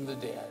rose from the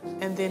dead.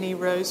 And then He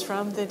rose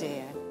from the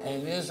dead.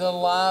 And is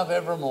alive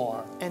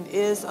evermore. And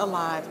is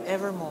alive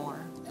evermore.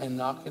 And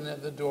knocking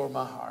at the door of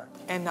my heart.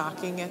 And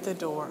knocking at the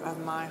door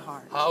of my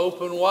heart. I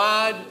open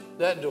wide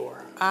that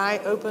door. I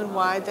open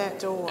wide that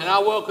door. And I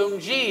welcome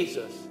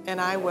Jesus.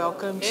 And I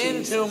welcome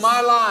Jesus. Into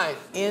my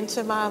life.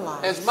 Into my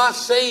life. As my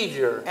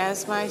Savior.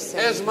 As my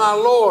Savior. As my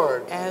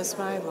Lord. As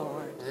my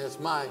Lord. And as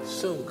my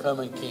soon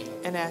coming King.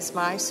 And as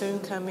my soon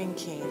coming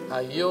King.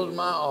 I yield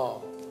my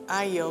all.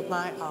 I yield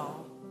my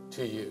all.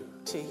 To you.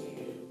 To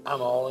you.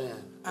 I'm all in.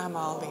 I'm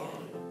all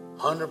in.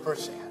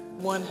 100%.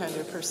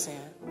 100%.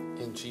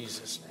 In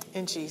Jesus' name.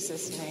 In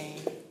Jesus'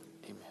 name.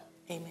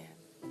 Amen. Amen.